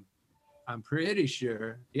I'm pretty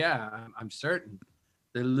sure, I'm certain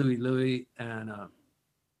that Louie and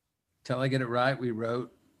Till I Get It Right we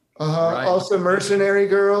wrote. Right. Also Mercenary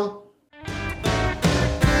Girl.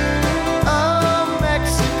 Oh,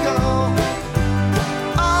 Mexico,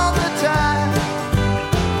 all the time,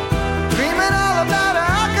 dreaming all about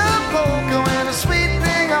Acapulco and a sweet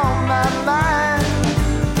thing on my mind.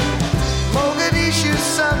 Mogadishu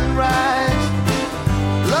sunrise,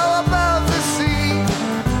 low above the sea.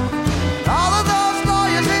 All of those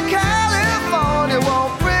lawyers in California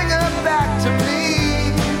won't bring her back to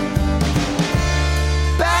me.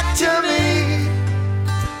 Back to me.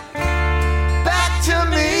 Back to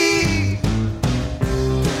me.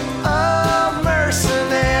 A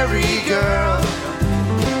mercenary girl.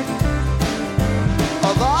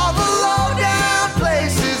 Of all the low-down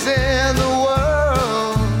places in the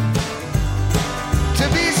world, to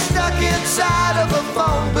be stuck inside of a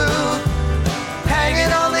phone booth,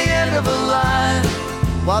 hanging on the end of a line,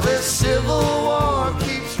 while this civil war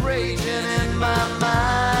keeps raging in my mind.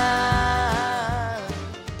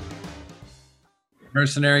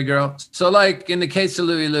 Mercenary Girl. So like in the case of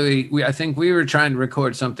Louie, I think we were trying to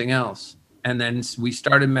record something else. And then we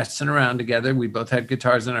started messing around together. We both had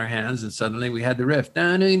guitars in our hands, and suddenly we had the riff.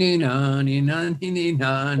 Sitting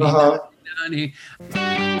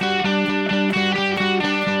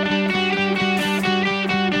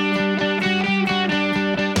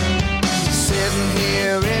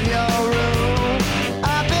here in your room,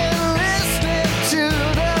 I've been listening to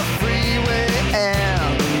the freeway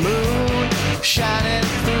and the moon shining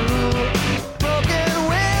through broken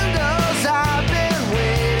windows. I've been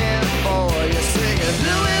waiting for you, singing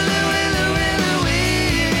Louie, Louie, Louie, Louie.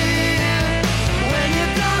 When you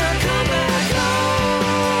gonna come back home?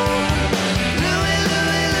 Louie,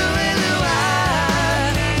 Louie, Louie, Louie.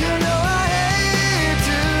 You know I hate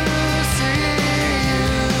to see you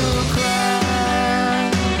cry.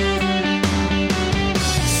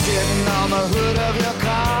 Sitting on the hood of your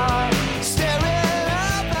car, staring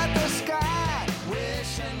up at the sky,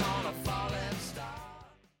 wishing on a falling star.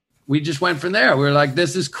 We just went from there. We were like,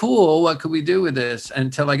 this is cool. What could we do with this?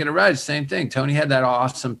 Until I Get It Right, same thing. Tony had that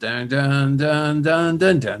awesome dun dun dun dun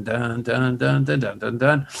dun dun dun dun dun dun dun dun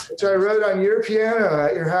dun. Which I wrote on your piano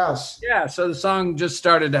at your house. Yeah, so the song just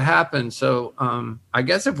started to happen. So I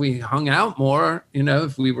guess if we hung out more, you know,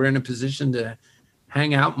 if we were in a position to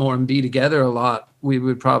hang out more and be together a lot, we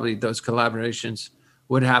would probably, those collaborations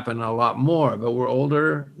would happen a lot more. But we're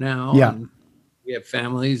older now. Yeah. And we have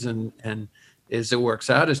families, and as it works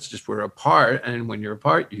out, it's just we're apart. And when you're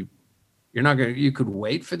apart, you're not going to, you could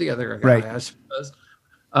wait for the other guy, Right. I suppose.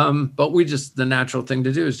 But the natural thing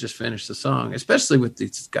to do is just finish the song, especially with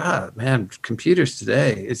these, God, man, computers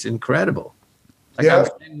today. It's incredible. Like I was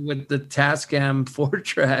saying with the Tascam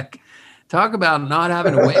 4-track, talk about not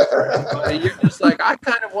having to wait for anybody. You're just like, I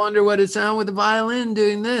kind of wonder what it sounds with the violin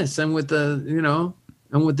doing this, and with the, you know,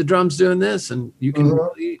 and with the drums doing this, and you can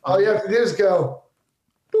really, All you have to do is go.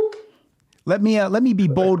 Boop. Let me be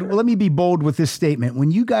bold. Let me be bold with this statement. When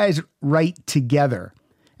you guys write together,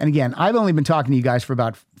 and again, I've only been talking to you guys for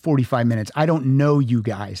about 45 minutes. I don't know you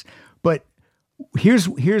guys, but here's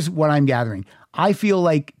what I'm gathering. I feel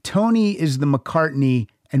like Tony is the McCartney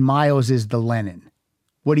and Miles is the Lennon.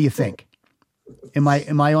 What do you think? Am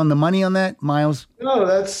I on the money on that, Miles? No,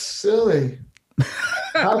 that's silly.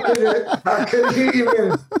 How could he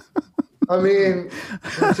even? I mean,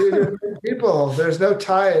 they're two different people. There's no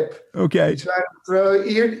type. Okay.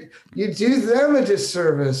 You do them a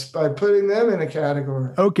disservice by putting them in a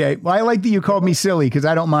category. Okay. Well, I like that you called me silly because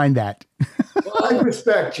I don't mind that. Well, I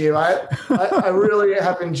respect you. I really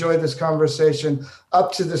have enjoyed this conversation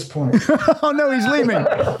up to this point. Oh no, he's leaving.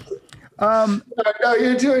 No,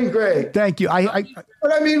 you're doing great. Thank you.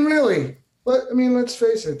 But I mean, really. Let's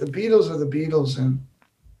face it. The Beatles are the Beatles, and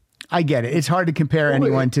I get it. It's hard to compare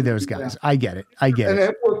anyone to those guys. I get it.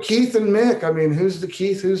 And well, Keith and Mick. I mean, who's the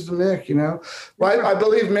Keith? Who's the Mick? You know, well, I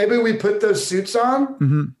believe maybe we put those suits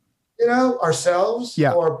on, you know, ourselves,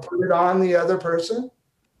 or put it on the other person.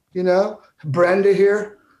 You know, Brenda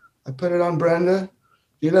here. I put it on Brenda.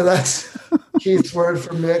 You know, that's Keith's word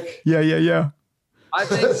for Mick. Yeah. I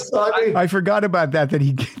think I forgot about that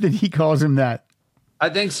he calls him that. I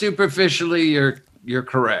think superficially you're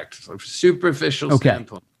correct. Superficial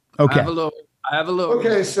standpoint. Okay. I have a little I have a lower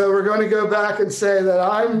Okay, voice. so we're going to go back and say that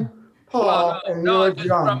I'm Paul and you're just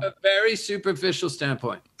John. from a very superficial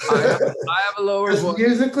standpoint. I have a lower voice.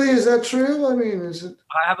 Musically, is that true? I mean, is it?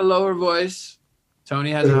 I have a lower voice.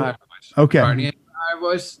 Tony has a higher voice. Okay. Barney has a higher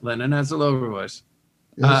voice. Lennon has a lower voice.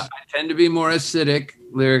 Yes. I tend to be more acidic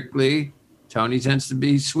lyrically. Tony tends to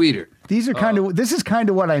be sweeter. These are kind of. This is kind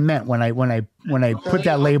of what I meant when I put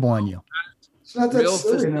that label on you. It's not that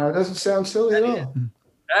silly now. It doesn't sound silly at all.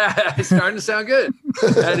 It's starting to sound good.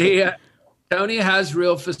 And Tony has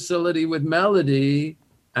real facility with melody,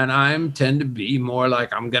 and I tend to be more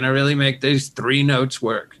like, I'm going to really make these 3 notes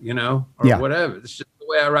work, or whatever. It's just the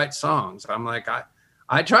way I write songs. I'm like,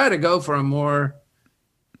 I try to go for a more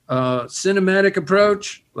cinematic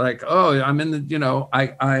approach. Like, I'm in the,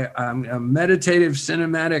 I'm a meditative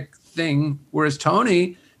cinematic thing. Whereas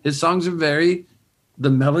Tony, his songs are the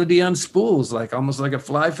melody on spools, like almost like a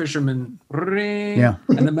fly fisherman. Yeah.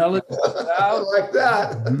 And the melody I like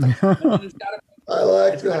that. I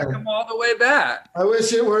like that. Come all the way back. I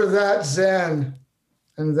wish it were that zen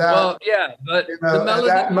and that. Well, yeah, but the melody,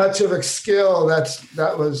 that much of a skill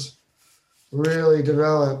that was really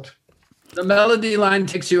developed. The melody line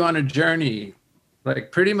takes you on a journey,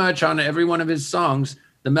 like pretty much on every one of his songs.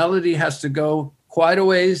 The melody has to go quite a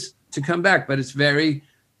ways to come back, but it's they're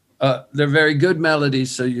very good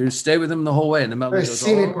melodies, so you stay with them the whole way, and the melody goes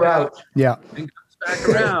all the way out and comes back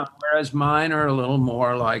around. Whereas mine are a little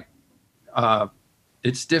more like,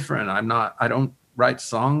 it's different. I don't write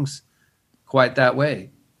songs quite that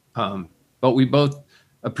way, but we both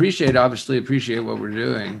obviously appreciate what we're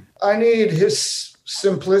doing. I need his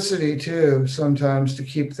simplicity too sometimes to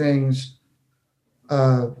keep things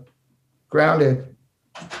grounded,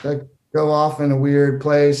 that go off in a weird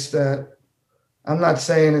place. That I'm not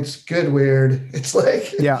saying it's good weird. It's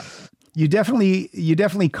like, yeah, you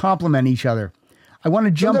definitely complement each other. I want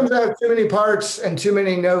to jump. Sometimes I have too many parts and too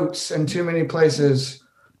many notes and too many places,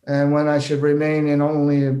 and when I should remain in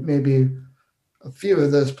only maybe a few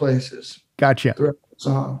of those places. Gotcha. Throughout the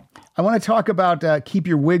song. I want to talk about Keep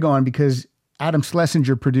Your Wig On, because Adam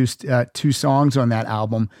Schlesinger produced 2 songs on that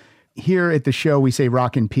album. Here at the show, we say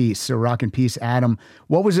rock in peace. So rock in peace, Adam.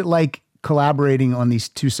 What was it like collaborating on these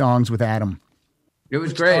 2 songs with Adam? It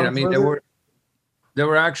was great. I mean, there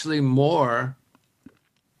were actually more,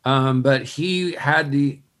 but he had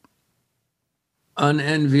the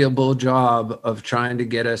unenviable job of trying to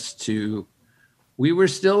get us to. We were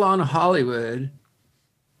still on Hollywood.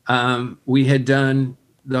 We had done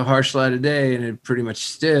The Harsh Light of Day and it pretty much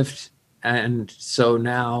stiffed, and so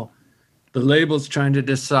now the label's trying to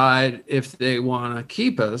decide if they want to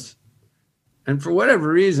keep us. And for whatever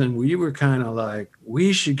reason, we were kind of like,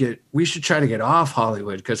 we should try to get off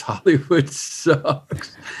Hollywood because Hollywood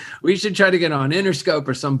sucks. We should try to get on Interscope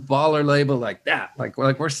or some baller label like that. Like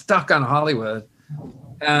we're stuck on Hollywood.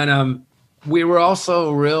 And we were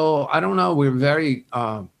also we were very,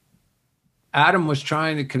 Adam was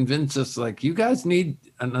trying to convince us, like, you guys need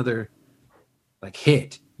another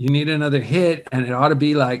hit. You need another hit, and it ought to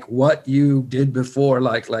be like what you did before.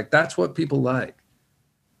 Like that's what people like.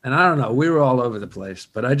 And I don't know, we were all over the place,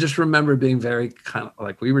 but I just remember being very kind of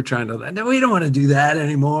like, we were trying to, no, we don't want to do that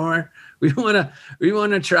anymore. We want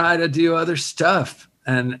to try to do other stuff.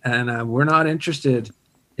 And we're not interested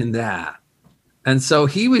in that. And so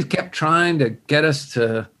he kept trying to get us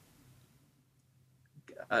to,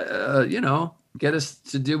 get us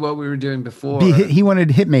to do what we were doing before. He wanted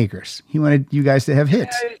hit makers. He wanted you guys to have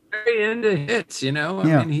hits. Yeah, he's very into hits, I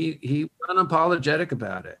mean, he was unapologetic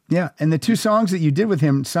about it. Yeah, and the 2 songs that you did with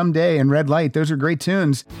him, Someday and Red Light, those are great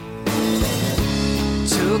tunes.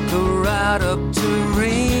 Took a ride up to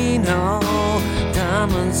Reno,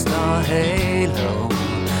 Diamond Star Halo,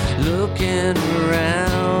 looking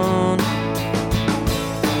around,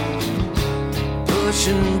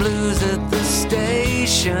 pushing blues at the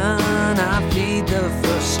station. I feed the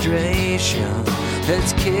frustration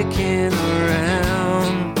that's kicking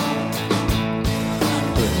around,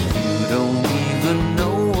 but you don't even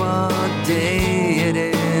know what day it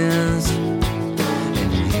is, and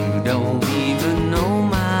you don't even know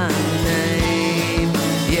my name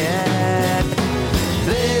yet.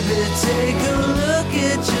 Baby, take a look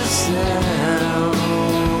at yourself.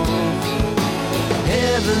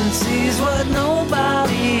 Heaven sees what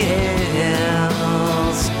nobody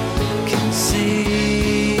else can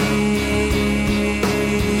see.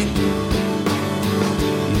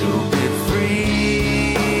 You'll be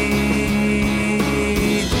free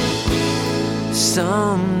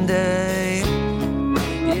someday.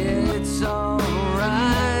 Yeah, it's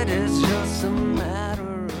alright, it's just a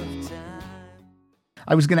matter of time.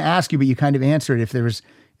 I was going to ask you, but you kind of answered if there was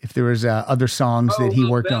other songs that he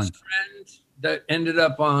worked on. that ended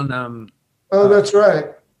up on that's right.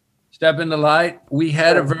 Step in the Light. We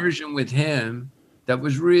had a version with him that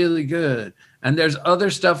was really good. And there's other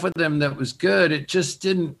stuff with him that was good. It just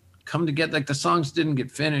didn't come together. Like the songs didn't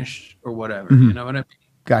get finished or whatever. Mm-hmm. You know what I mean?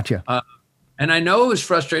 Gotcha. And I know it was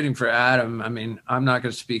frustrating for Adam. I mean, I'm not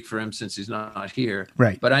going to speak for him since he's not here.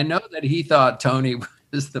 Right. But I know that he thought Tony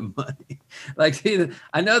was the money. Like,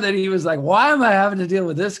 I know that he was like, why am I having to deal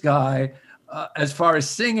with this guy as far as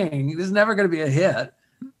singing? This is never going to be a hit.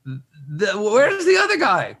 Where's the other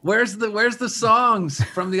guy? Where's the songs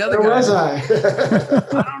from the other guy? Where was I?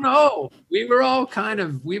 I don't know. We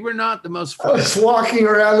were not the most I was walking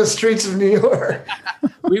around the streets of New York.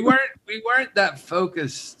 we weren't that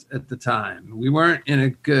focused at the time. We weren't in a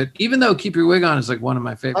good, even though Keep Your Wig On is like one of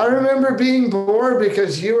my favorites. I remember being bored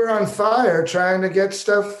because you were on fire trying to get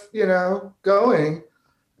stuff, going.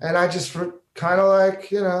 And I just kind of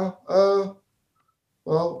like,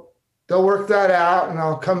 well, they'll work that out, and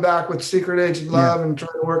I'll come back with Secret Agent Love and try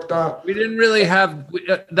to work that. We didn't really have.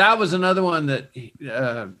 That was another one that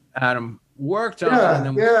Adam worked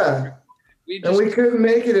on. We couldn't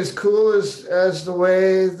make it as cool as the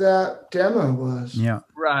way that demo was. Yeah,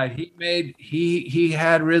 right. He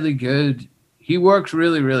had really good. He worked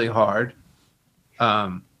really, really hard.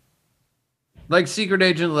 Like Secret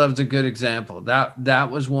Agent Love's a good example.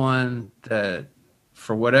 That was one that,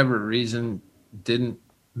 for whatever reason, didn't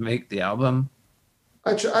make the album.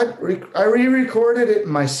 I re-recorded it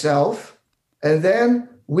myself, and then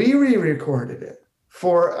we re-recorded it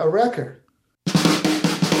for a record. You've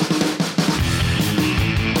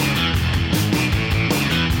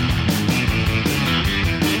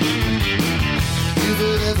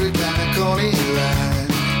hit every kind of corny line.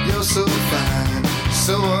 You're so fine,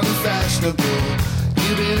 so unfashionable.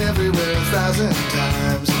 You've been everywhere 1,000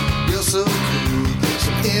 times. You're so cool,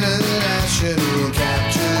 so international,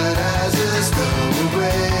 captured as a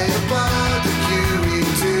stowaway aboard the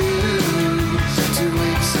QE2. 2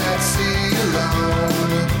 weeks at sea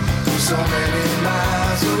alone, so many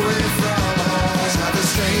miles away from home. How the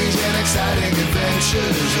strange and exciting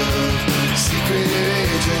adventures of secret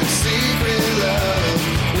agent, secret love.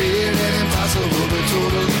 Weird and impossible, but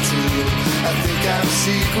totally true. I think I'm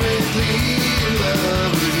secretly in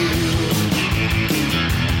love with you.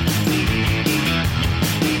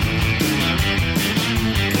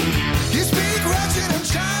 You speak Russian and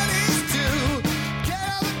Chinese too. Get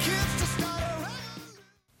all the kids to start around.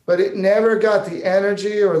 But it never got the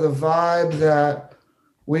energy or the vibe that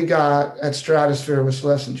we got at Stratosphere with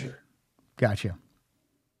Schlesinger. gotcha.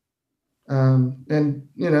 And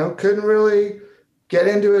couldn't really get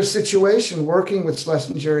into a situation working with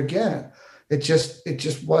Schlesinger again. It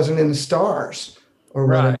just wasn't in the stars or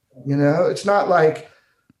whatever. Right. It's not like,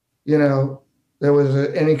 there was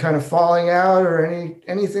any kind of falling out or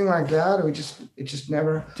anything like that. It just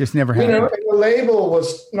never happened. And the label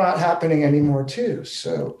was not happening anymore too.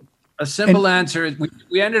 So a simple answer is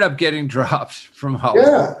we ended up getting dropped from Hollywood.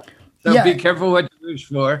 Yeah. So be careful what you wish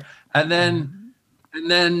for. And then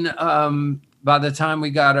by the time we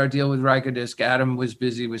got our deal with Rykodisc, Adam was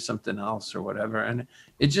busy with something else or whatever. And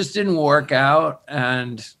it just didn't work out.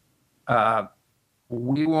 And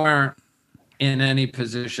we weren't in any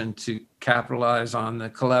position to capitalize on the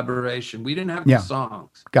collaboration. We didn't have the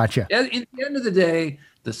songs. Gotcha. At the end of the day,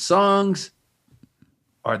 the songs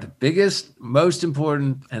are the biggest, most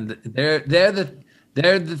important, and they're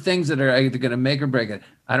the things that are either going to make or break it.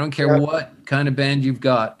 I don't care what kind of band you've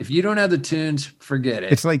got. If you don't have the tunes, forget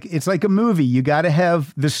it. It's like a movie. You got to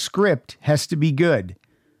have the script has to be good.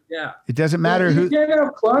 Yeah. It doesn't matter who. You can't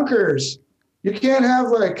have clunkers. You can't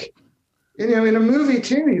have in a movie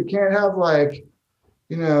too, you can't have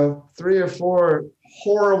 3 or 4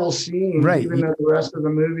 horrible scenes, even though the rest of the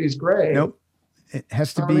movie is great. Nope. It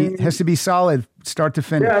has to be solid, start to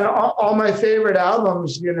finish. Yeah, and all my favorite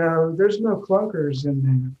albums, there's no clunkers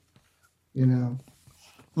in there.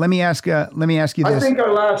 Let me ask you this. I think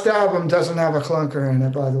our last album doesn't have a clunker in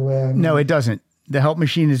it, by the way. No, it doesn't. The Help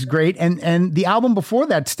Machine is great, and the album before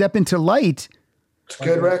that, Step Into Light. It's a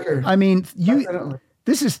good record. I mean, Definitely.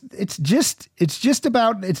 it's just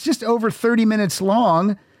over 30 minutes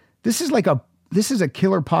long. This is a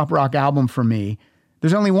killer pop rock album for me.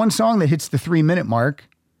 There's only one song that hits the 3-minute mark.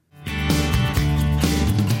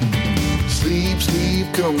 Sleep, sleep,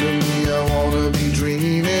 come to me, I wanna be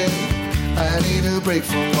dreaming. I need a break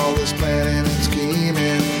from all this planning and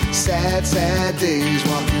scheming. Sad, sad days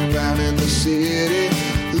walking around in the city.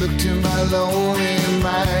 Look to my lonely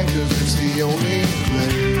mind, 'cause it's the only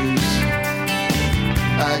place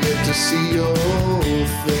I get to see your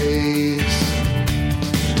face.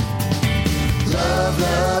 Love,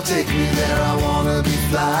 love, take me there, I wanna be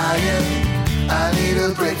flying. I need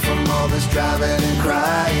a break from all this driving and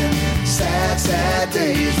crying. Sad, sad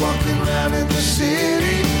days walking around in the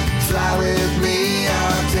city. Fly with me,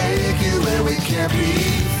 I'll take you where we can't be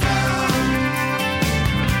found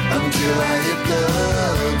until I hit the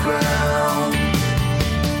ground.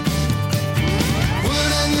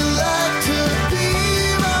 Wouldn't you like to be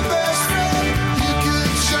my best friend? You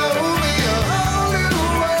could show me a whole new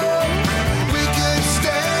world. We could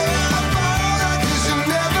stay apart, 'cause you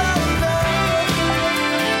never know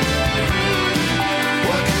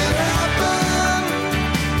what could happen.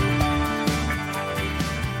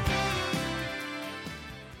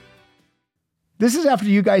 This is after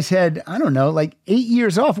you guys had, I don't know, like 8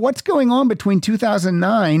 years off. What's going on between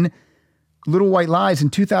 2009, Little White Lies,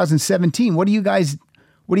 and 2017? What are you guys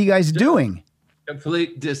doing?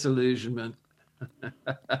 Complete disillusionment.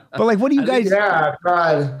 But like, what do you guys? Yeah,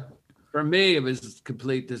 God. For me, it was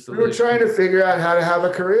complete We disillusionment. were trying to figure out how to have a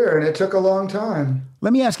career, and it took a long time.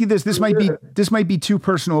 Let me ask you this. This might be too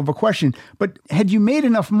personal of a question, but had you made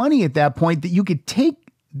enough money at that point that you could take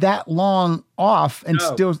that long off and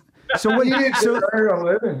No. still? So what? You need to earn a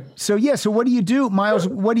living. So what do you do, Miles?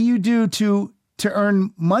 What do you do to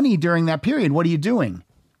earn money during that period? What are you doing?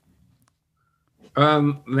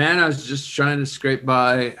 Man, I was just trying to scrape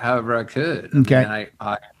by however I could. Okay. I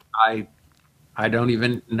mean, I don't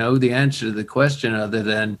even know the answer to the question other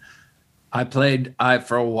than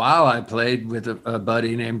for a while I played with a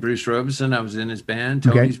buddy named Bruce Robeson. I was in his band.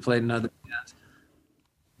 Okay. Tony's played in other bands.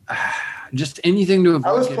 Just anything to avoid.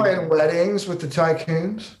 I was getting- playing weddings with the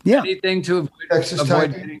tycoons. Yeah. anything to Texas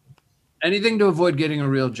avoid Tycoon. anything to avoid getting a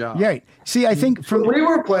real job. Right. See, I think from We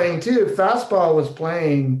were playing too. Fastball was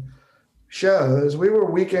playing shows. We were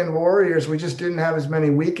weekend warriors. We just didn't have as many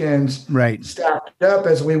weekends right stacked up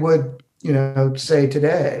as we would, say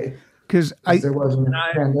today. because There wasn't a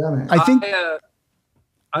pandemic. I think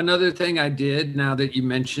Another thing I did, now that you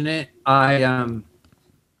mention it,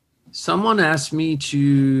 someone asked me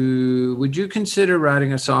would you consider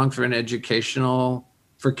writing a song for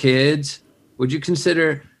for kids? Would you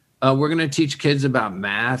consider, we're going to teach kids about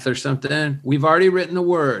math or something? We've already written the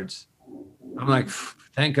words. I'm like,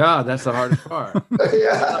 thank God, that's the hardest part.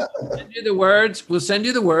 Yeah. We'll send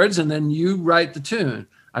you the words, and then you write the tune.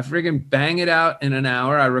 I friggin' bang it out in an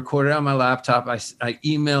hour. I record it on my laptop. I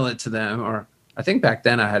email it to them, or I think back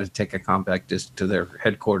then I had to take a compact disc to their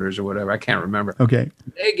headquarters or whatever. I can't remember. okay.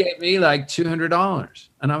 They gave me like $200.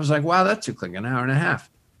 And I was like, wow, that took like an hour and a half.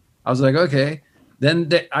 I was like, okay. Then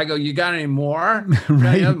I go, you got any more?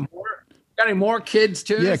 Right. Got any more kids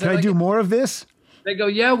tunes? Yeah. Can I do more of this? They go,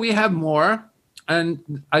 yeah, we have more.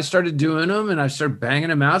 And I started doing them, and I started banging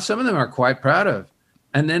them out. Some of them are quite proud of.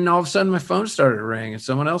 And then all of a sudden my phone started ringing, and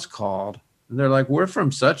someone else called. And they're like, we're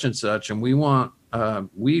from such and such, and we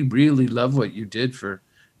really love what you did for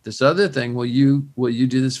this other thing. Will you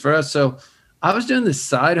do this for us? So I was doing this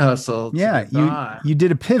side hustle. Yeah. You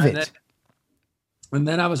did a pivot. And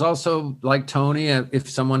then I was also like Tony, if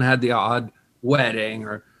someone had the odd wedding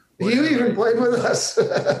or You even played with us.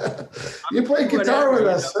 You played guitar with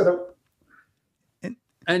us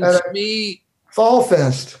and at to me, Fall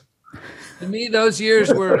Fest. to me, those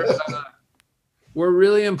years were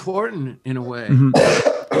really important in a way,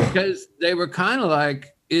 because they were kind of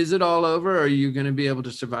like, is it all over? Or are you going to be able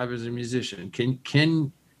to survive as a musician?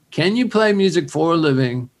 Can you play music for a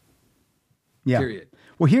living? Yeah. Period.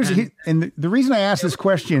 Well, and the reason I asked this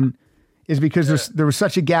question is because there was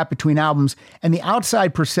such a gap between albums, and the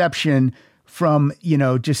outside perception from,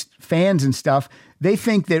 just fans and stuff, they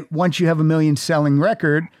think that once you have a million selling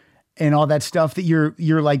record and all that stuff, that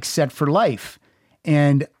you're like set for life.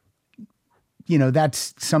 And,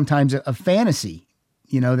 that's sometimes a fantasy,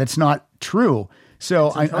 that's not true.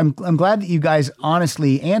 So I'm glad that you guys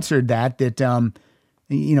honestly answered that, and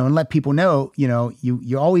let people know,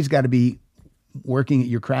 you always got to be working at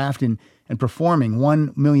your craft and performing.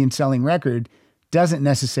 1 million selling record doesn't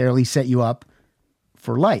necessarily set you up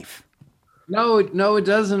for life. No, it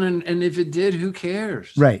doesn't. And if it did, who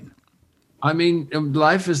cares? Right. I mean,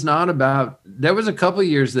 life is not about, there was a couple of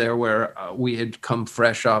years there where we had come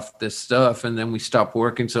fresh off this stuff, and then we stopped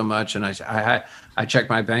working so much. And I checked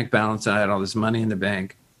my bank balance, and I had all this money in the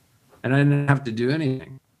bank, and I didn't have to do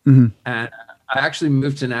anything. Mm-hmm. And I actually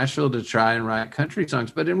moved to Nashville to try and write country songs.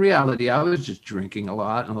 But in reality, I was just drinking a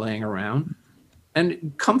lot and laying around,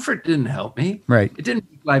 and comfort didn't help me. Right. It didn't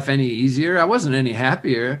make life any easier. I wasn't any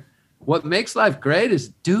happier. What makes life great is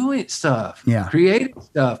doing stuff, creating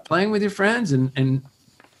stuff, playing with your friends, and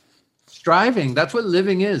striving. That's what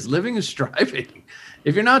living is. Living is striving.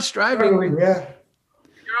 If you're not striving, you're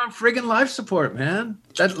on friggin' life support, man.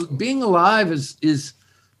 That being alive is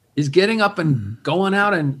is getting up and going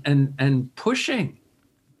out and pushing.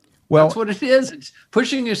 Well, that's what it is. It's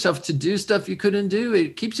pushing yourself to do stuff you couldn't do.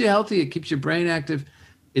 It keeps you healthy. It keeps your brain active.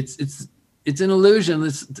 It's an illusion.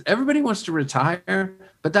 Everybody wants to retire,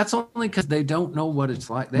 but that's only because they don't know what it's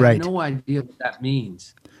like. They have no idea what that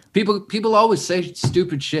means. People always say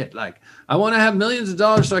stupid shit like, I want to have millions of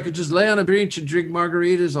dollars so I could just lay on a beach and drink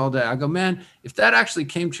margaritas all day. I go, man, if that actually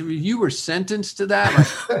came true, you were sentenced to that.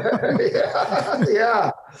 Like,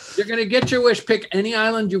 yeah. You're going to get your wish, pick any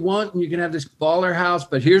island you want, and you can have this baller house.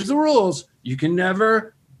 But here's the rules. You can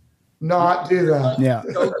never not do that. Yeah.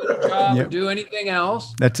 Go get a job or do anything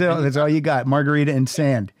else. That's it. That's all you got. Margarita and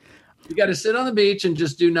sand. You got to sit on the beach and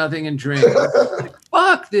just do nothing and drink.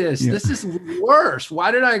 Fuck this. Yeah. This is worse.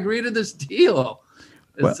 Why did I agree to this deal?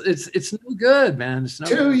 It's no good, man. It's no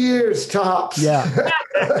 2 good. years tops. Yeah.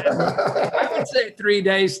 I would say 3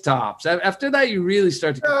 days tops. After that, you really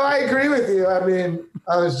start to. No, I agree with you. I mean,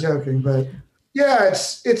 I was joking, but yeah,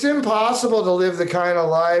 it's impossible to live the kind of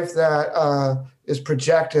life that is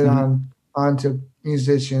projected onto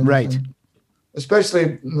musicians, right?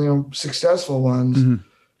 Especially successful ones.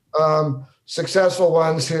 Successful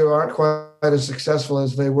ones who aren't quite as successful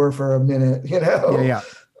as they were for a minute, Yeah.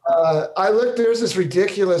 There's this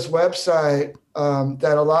ridiculous website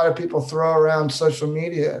that a lot of people throw around social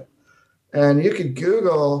media, and you could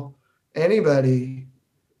Google anybody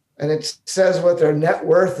and it says what their net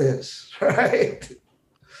worth is, right?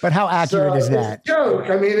 But how accurate is that? It's a joke.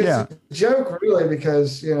 I mean, it's a joke really,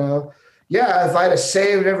 because, if I'd have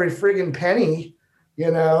saved every friggin' penny,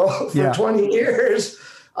 for 20 years,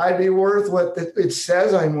 I'd be worth what it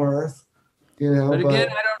says I'm worth, But again,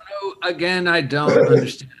 I don't know. Again, I don't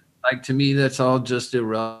understand. Like, to me, that's all just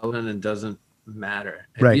irrelevant and doesn't matter.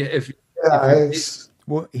 Right.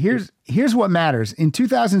 Well, here's what matters. In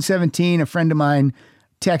 2017, a friend of mine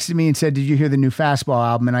texted me and said, "Did you hear the new Fastball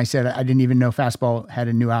album?" And I said, "I didn't even know Fastball had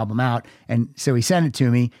a new album out." And so he sent it to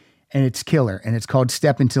me, and it's killer. And it's called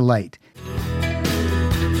Step Into Light.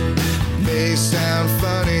 May sound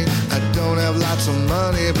funny, I don't have lots of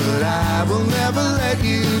money, but I will never let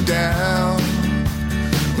you down.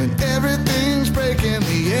 When everything's breaking,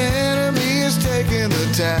 the enemy is taking the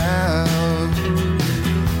town.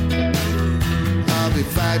 I'll be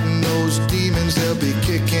fighting those demons, they'll be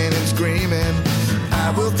kicking and screaming.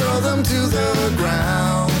 I will throw them to the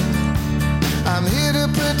ground. I'm here to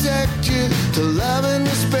protect you, to love and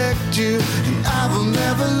respect you, and I will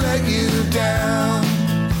never let you down.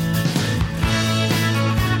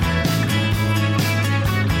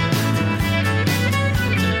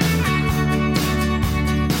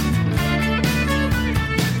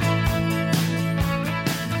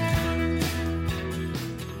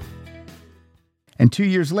 And 2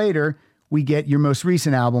 years later, we get your most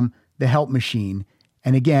recent album, The Help Machine.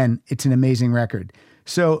 And again, it's an amazing record.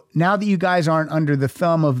 So now that you guys aren't under the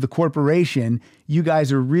thumb of the corporation, you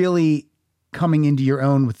guys are really coming into your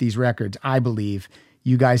own with these records, I believe.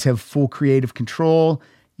 You guys have full creative control.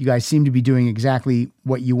 You guys seem to be doing exactly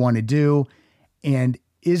what you want to do. And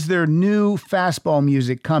is there new Fastball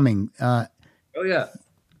music coming? Oh, yeah.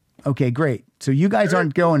 Okay, great. So you guys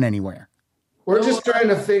aren't going anywhere. We're just trying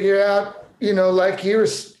to figure out, like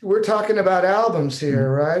we're talking about albums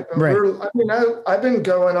here, right? Right. I've been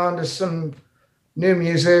going on to some new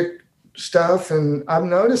music stuff, and I'm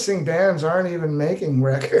noticing bands aren't even making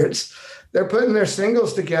records. They're putting their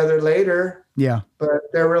singles together later. Yeah.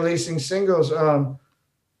 But they're releasing singles.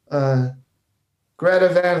 Greta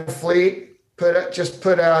Van Fleet just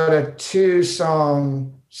put out a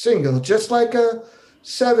 2-song single, just like a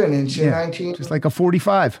 7-inch in 19. Just like a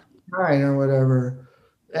 45. 9 or whatever.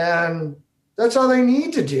 And that's all they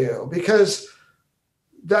need to do, because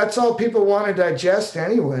that's all people want to digest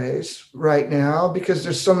anyways right now, because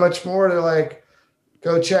there's so much more to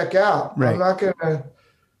go check out. Right. I'm not going to,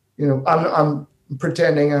 I'm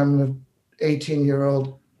pretending I'm an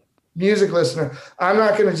 18-year-old music listener. I'm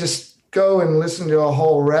not going to just go and listen to a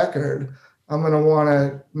whole record. I'm going to want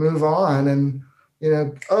to move on and,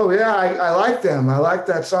 I like them. I like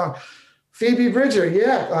that song. Phoebe Bridger,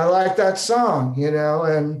 yeah, I like that song,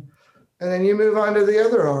 and then you move on to the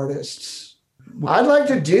other artists. I'd like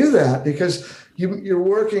to do that, because you're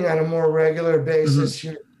working on a more regular basis.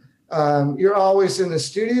 You're always in the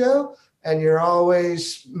studio, and you're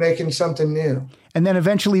always making something new. And then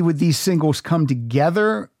eventually, would these singles come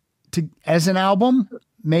together as an album?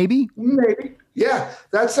 Maybe. Yeah,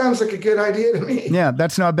 that sounds like a good idea to me. Yeah,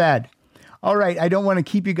 that's not bad. All right, I don't want to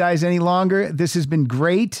keep you guys any longer. This has been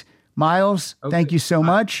great. Miles, thank you so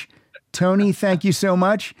much. Tony, thank you so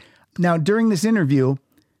much. Now, during this interview,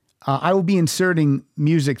 I will be inserting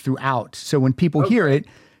music throughout. So when people hear it,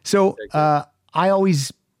 I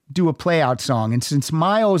always do a play out song. And since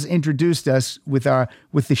Miles introduced us with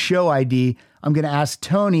the show ID, I'm going to ask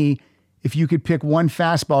Tony if you could pick one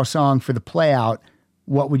Fastball song for the play out.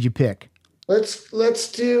 What would you pick?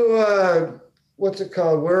 Let's do what's it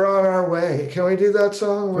called? We're on our way. Can we do that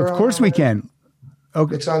song? Of course we can.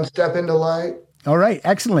 Okay. It's on Step Into Light. All right,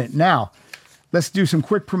 excellent. Now, let's do some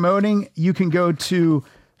quick promoting. You can go to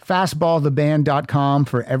fastballtheband.com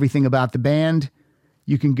for everything about the band.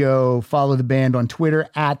 You can go follow the band on Twitter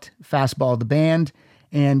at fastballtheband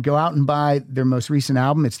and go out and buy their most recent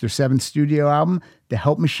album. It's their 7th studio album, The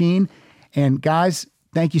Help Machine. And guys,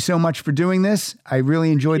 thank you so much for doing this. I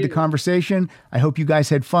really enjoyed the conversation. I hope you guys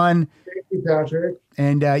had fun. Thank you, Patrick.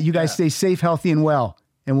 And you guys stay safe, healthy, and well.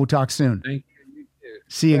 And we'll talk soon. Thank you. You too.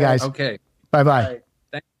 See you guys. Okay. Bye-bye.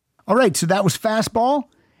 All right, so that was Fastball.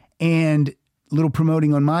 And a little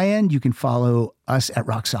promoting on my end. You can follow us at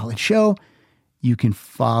Rock Solid Show. You can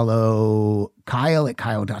follow Kyle at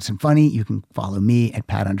Kyle.Funny. You can follow me at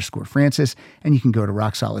Pat_Francis. And you can go to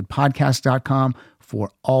rocksolidpodcast.com for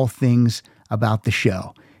all things about the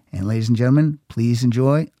show. And ladies and gentlemen, please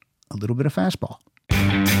enjoy a little bit of Fastball.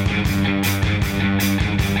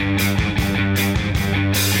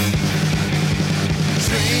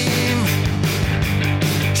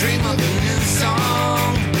 Dream of a new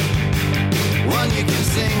song, one you can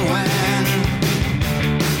sing when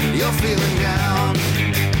you're feeling down.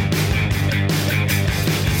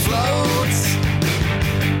 Floats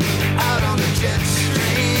out on the jet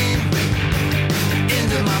stream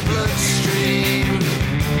into my bloodstream.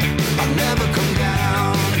 I'll never come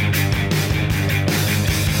down.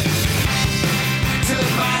 Took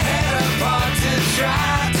my head apart to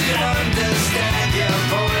try to understand your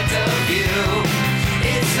point of view.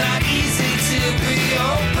 It's not easy to be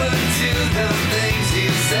open to the things you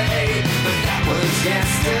say, but that was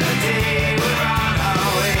yesterday. We're on our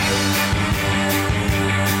way.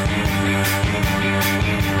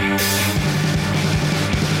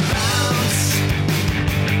 Bounce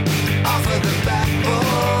off of the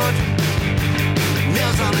backboard,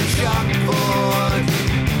 nails on a chalkboard.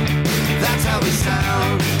 That's how we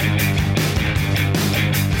sound.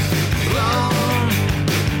 Blown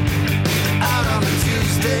out on a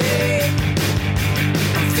Tuesday,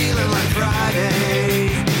 I'm feeling like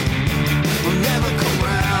Friday will never come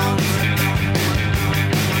round.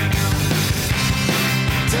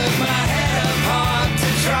 Took my head apart to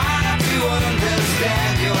try to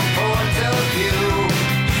understand your point of view.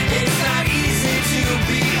 It's not easy to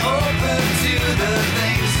be open to the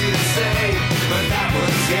things you say, but that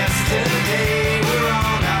was yesterday. We're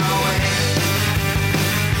on our way.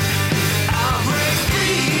 I'll break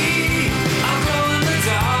free. I'll go in the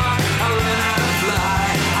dark. I'll learn how to fly.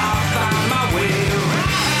 I'll find my way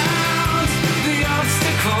around the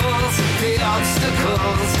obstacles, the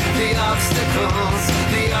obstacles, the obstacles.